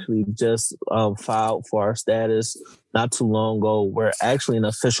 We actually just filed for our status not too long ago. We're actually an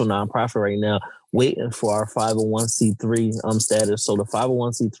official nonprofit right now, waiting for our 501c3 status. So the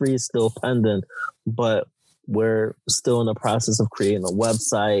 501c3 is still pending, but we're still in the process of creating a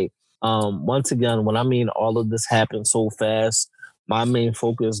website. Once again, when I mean all of this happened so fast, my main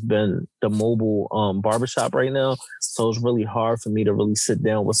focus has been the mobile barbershop right now. So it's really hard for me to really sit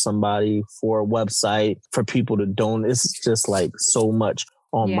down with somebody for a website, for people to donate. It's just like so much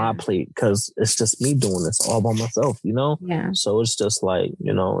on my plate because it's just me doing this all by myself, you know? Yeah. So it's just like,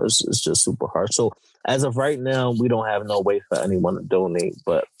 you know, it's just super hard. So as of right now, we don't have no way for anyone to donate,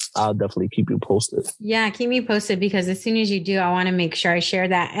 but I'll definitely keep you posted. Yeah, keep me posted because as soon as you do, I want to make sure I share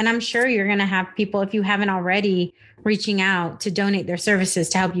that. And I'm sure you're going to have people, if you haven't already, reaching out to donate their services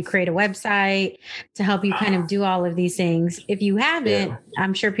to help you create a website, to help you kind of do all of these things. If you haven't,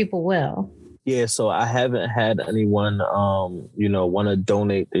 I'm sure people will. Yeah, so I haven't had anyone, want to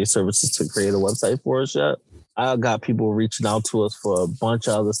donate their services to create a website for us yet. I got people reaching out to us for a bunch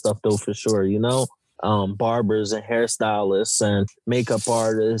of other stuff, though, for sure, you know, barbers and hairstylists and makeup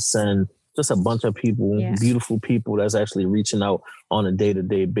artists and just a bunch of people, beautiful people that's actually reaching out on a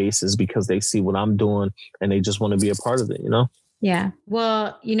day-to-day basis because they see what I'm doing and they just want to be a part of it, you know? Yeah.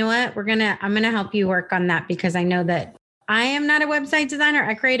 Well, you know what? I'm going to help you work on that because I know that I am not a website designer.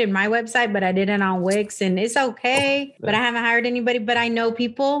 I created my website, but I did it on Wix and it's okay, but I haven't hired anybody, but I know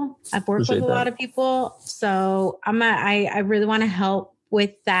people. I've worked with a lot of people. So I really want to help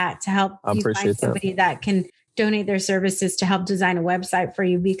with that, to help you find somebody that can donate their services to help design a website for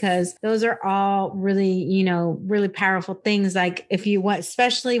you, because those are all really, really powerful things. Like if you want,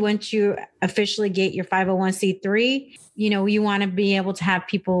 especially once you officially get your 501c3, you want to be able to have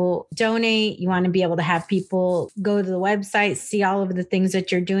people donate. You want to be able to have people go to the website, see all of the things that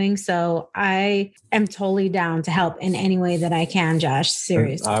you're doing. So I am totally down to help in any way that I can, Josh.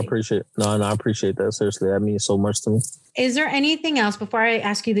 Seriously. I appreciate that. Seriously. That means so much to me. Is there anything else before I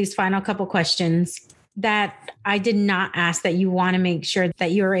ask you these final couple questions that I did not ask that you want to make sure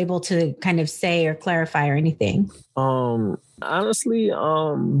that you're able to kind of say or clarify or anything? Honestly,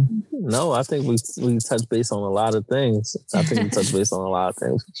 no, I think we touched base on a lot of things.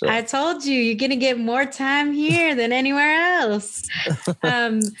 Sure. I told you, you're going to get more time here than anywhere else.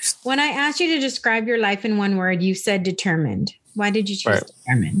 When I asked you to describe your life in one word, you said determined. Why did you choose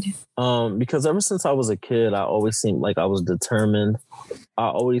determined? Because ever since I was a kid, I always seemed like I was determined. I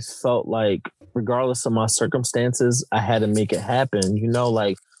always felt like regardless of my circumstances, I had to make it happen.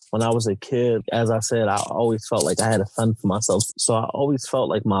 Like when I was a kid, as I said, I always felt like I had to fend for myself. So I always felt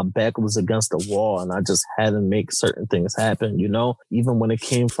like my back was against the wall and I just had to make certain things happen, even when it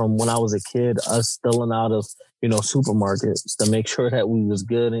came from when I was a kid, us stealing out of, supermarkets to make sure that we was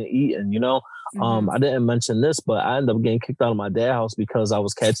good and eating, Mm-hmm. I didn't mention this, but I ended up getting kicked out of my dad's house because I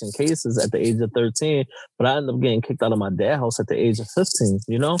was catching cases at the age of 13, but I ended up getting kicked out of my dad's house at the age of 15,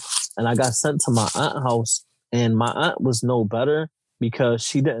 and I got sent to my aunt's house, and my aunt was no better because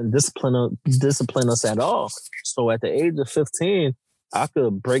she didn't discipline us at all. So at the age of 15, I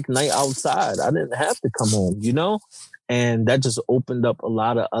could break night outside. I didn't have to come home, and that just opened up a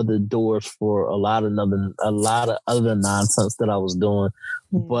lot of other doors for a lot of other nonsense that I was doing.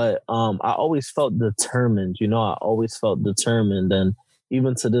 Mm-hmm. But I always felt determined, and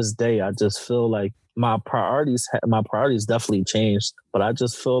even to this day, I just feel like my priorities definitely changed. But I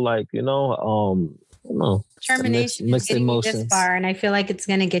just feel like, determination is getting you this far, and I feel like it's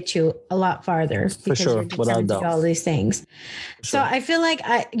going to get you a lot farther because you're determined to do all these things. So I feel like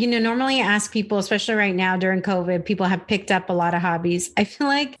I normally ask people, especially right now during COVID, people have picked up a lot of hobbies. I feel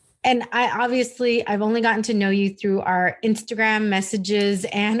like, and I've only gotten to know you through our Instagram messages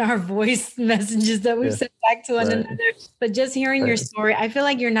and our voice messages that we've sent back to one another. But just hearing your story, I feel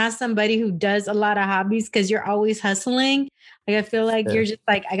like you're not somebody who does a lot of hobbies because you're always hustling. Like I feel like you're just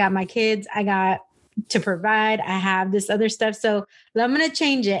like, I got my kids, I got to provide, I have this other stuff. So I'm going to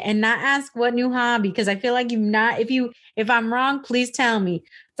change it and not ask what new hobby, because I feel like if I'm wrong, please tell me.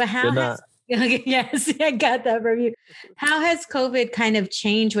 But yes, I got that from you. How has COVID kind of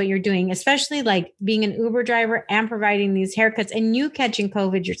changed what you're doing, especially like being an Uber driver and providing these haircuts and you catching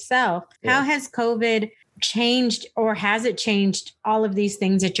COVID yourself? Yeah. How has COVID changed, or has it changed all of these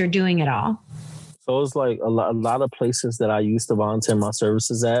things that you're doing at all? So it's like a lot of places that I used to volunteer my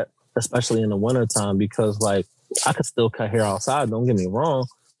services at, especially in the wintertime, because like I could still cut hair outside, don't get me wrong,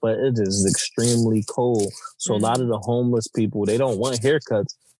 but it is extremely cold. So a lot of the homeless people, they don't want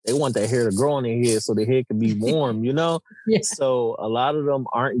haircuts. They want that hair to grow on their head so their hair can be warm, you know? Yeah. So a lot of them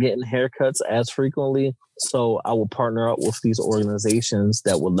aren't getting haircuts as frequently. So I will partner up with these organizations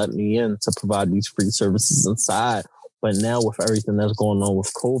that will let me in to provide these free services inside. But now with everything that's going on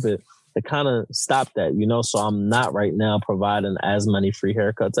with COVID, it kind of stopped that, you know? So I'm not right now providing as many free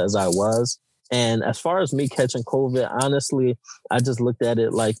haircuts as I was. And as far as me catching COVID, honestly, I just looked at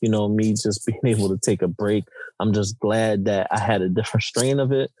it like, you know, me just being able to take a break. I'm just glad that I had a different strain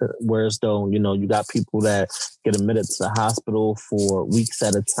of it. Whereas though, you know, you got people that get admitted to the hospital for weeks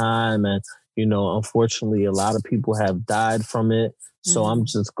at a time. And, you know, unfortunately, a lot of people have died from it. So I'm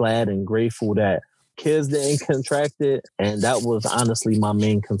just glad and grateful that kids didn't contract it. And that was honestly my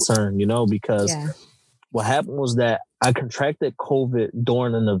main concern, you know, because what happened was that I contracted COVID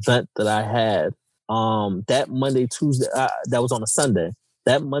during an event that I had that Monday, Tuesday, that was on a Sunday.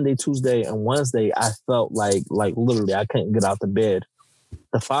 That Monday, Tuesday, and Wednesday, I felt like literally I couldn't get out of bed.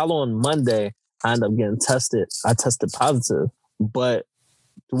 The following Monday, I ended up getting tested. I tested positive. But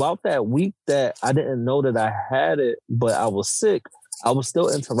throughout that week that I didn't know that I had it, but I was sick, I was still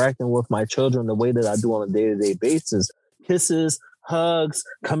interacting with my children the way that I do on a day-to-day basis. Kisses, hugs,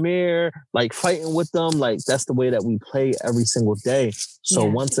 come here, like fighting with them. Like that's the way that we play every single day. So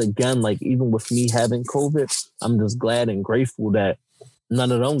once again, like even with me having COVID, I'm just glad and grateful that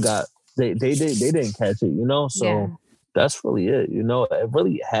none of them they didn't catch it, you know? So that's really it. You know, it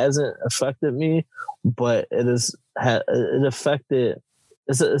really hasn't affected me, but it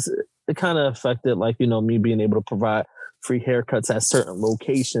kind of affected like, you know, me being able to provide free haircuts at certain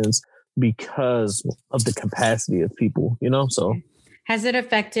locations because of the capacity of people, you know? So has it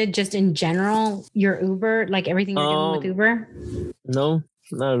affected just in general your Uber, like everything you're doing with Uber? No,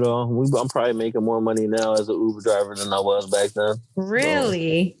 not at all. I'm probably making more money now as an Uber driver than I was back then.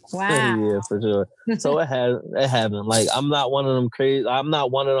 Really? So, wow. Yeah, for sure. So it happened. Like I'm not one of them crazy. I'm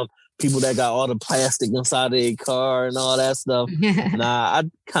not one of them people that got all the plastic inside their car and all that stuff. Nah, I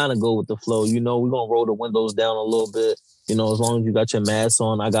kind of go with the flow. You know, we're gonna roll the windows down a little bit. You know, as long as you got your mask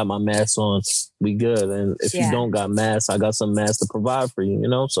on, I got my mask on, we good. And if you don't got masks, I got some masks to provide for you, you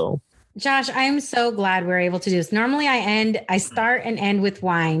know? So Josh, I'm so glad we're able to do this. Normally I start and end with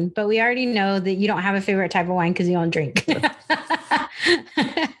wine, but we already know that you don't have a favorite type of wine because you don't drink.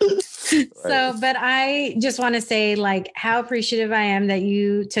 So, but I just want to say like how appreciative I am that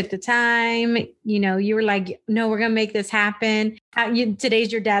you took the time. You know, you were like, no, we're going to make this happen.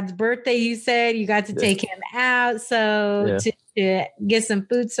 Today's your dad's birthday. You said you got to take him out. So to get some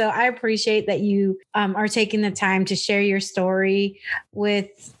food. So I appreciate that you are taking the time to share your story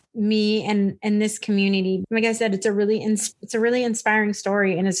with me and this community. Like I said, it's a really inspiring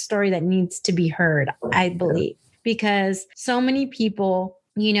story, and it's a story that needs to be heard, I believe, because so many people,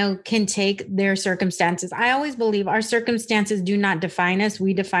 you know, can take their circumstances. I always believe our circumstances do not define us.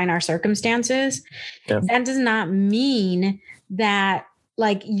 We define our circumstances. That does not mean that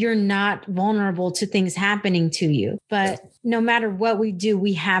like you're not vulnerable to things happening to you, but no matter what we do,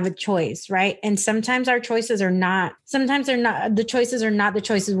 we have a choice, right? And sometimes the choices are not the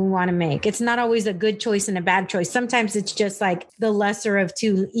choices we want to make. It's not always a good choice and a bad choice. Sometimes it's just like the lesser of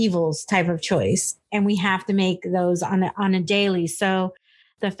two evils type of choice. And we have to make those on a daily. So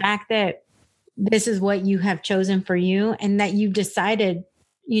the fact that this is what you have chosen for you and that you've decided,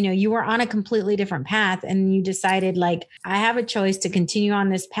 you know, you were on a completely different path and you decided like, I have a choice to continue on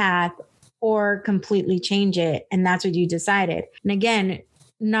this path or completely change it. And that's what you decided. And again,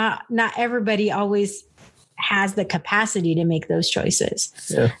 not everybody always has the capacity to make those choices.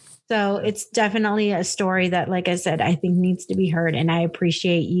 So it's definitely a story that, like I said, I think needs to be heard. And I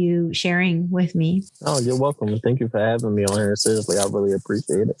appreciate you sharing with me. Oh, you're welcome. Thank you for having me on here. Seriously, I really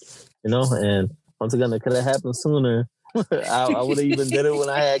appreciate it. You know, and once again, it could have happened sooner. I would have even did it when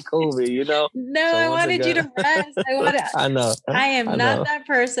I had COVID, you know? No, so I wanted you to rest. I know. I am not that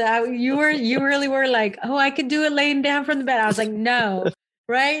person. You really were like, oh, I could do it laying down from the bed. I was like, no.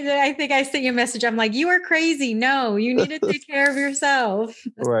 Right. I think I sent you a message. I'm like, you are crazy. No, you need to take care of yourself.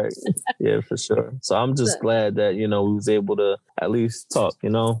 Right. Yeah, for sure. So I'm just glad that, you know, we was able to at least talk, you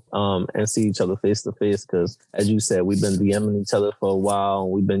know, and see each other face to face. Because as you said, we've been DMing each other for a while.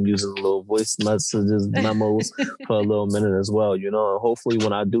 And we've been using little voice messages, memos for a little minute as well, you know. And hopefully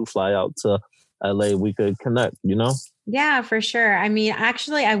when I do fly out to LA, we could connect, you know? Yeah, for sure. I mean,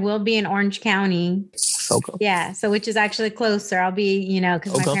 actually, I will be in Orange County. Okay. Yeah. So, which is actually closer. I'll be, you know,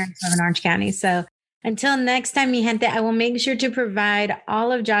 because my parents live in Orange County. So until next time, mi gente, I will make sure to provide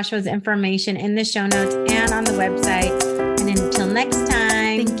all of Joshua's information in the show notes and on the website. And until next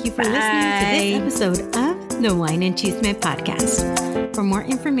time. Thank you for listening to this episode of the Wine and Chisme podcast. For more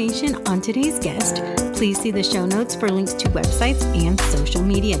information on today's guest, please see the show notes for links to websites and social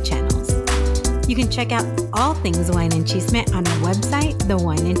media channels. You can check out all things Wine and Chisme on our website,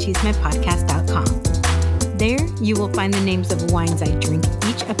 thewineandchismepodcast.com. There, you will find the names of wines I drink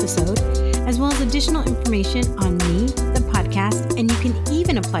each episode, as well as additional information on me, the podcast, and you can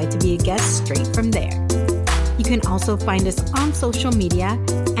even apply to be a guest straight from there. You can also find us on social media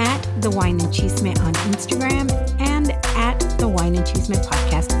at The Wine and Chisme on Instagram and at The Wine and Chisme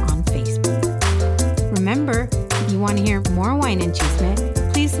Podcast on Facebook. Remember, if you want to hear more Wine and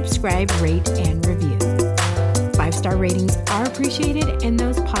Chisme, please subscribe, rate, and review. 5-star ratings are appreciated, and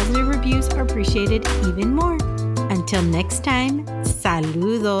those positive reviews are appreciated even more. Until next time,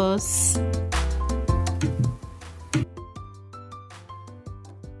 saludos.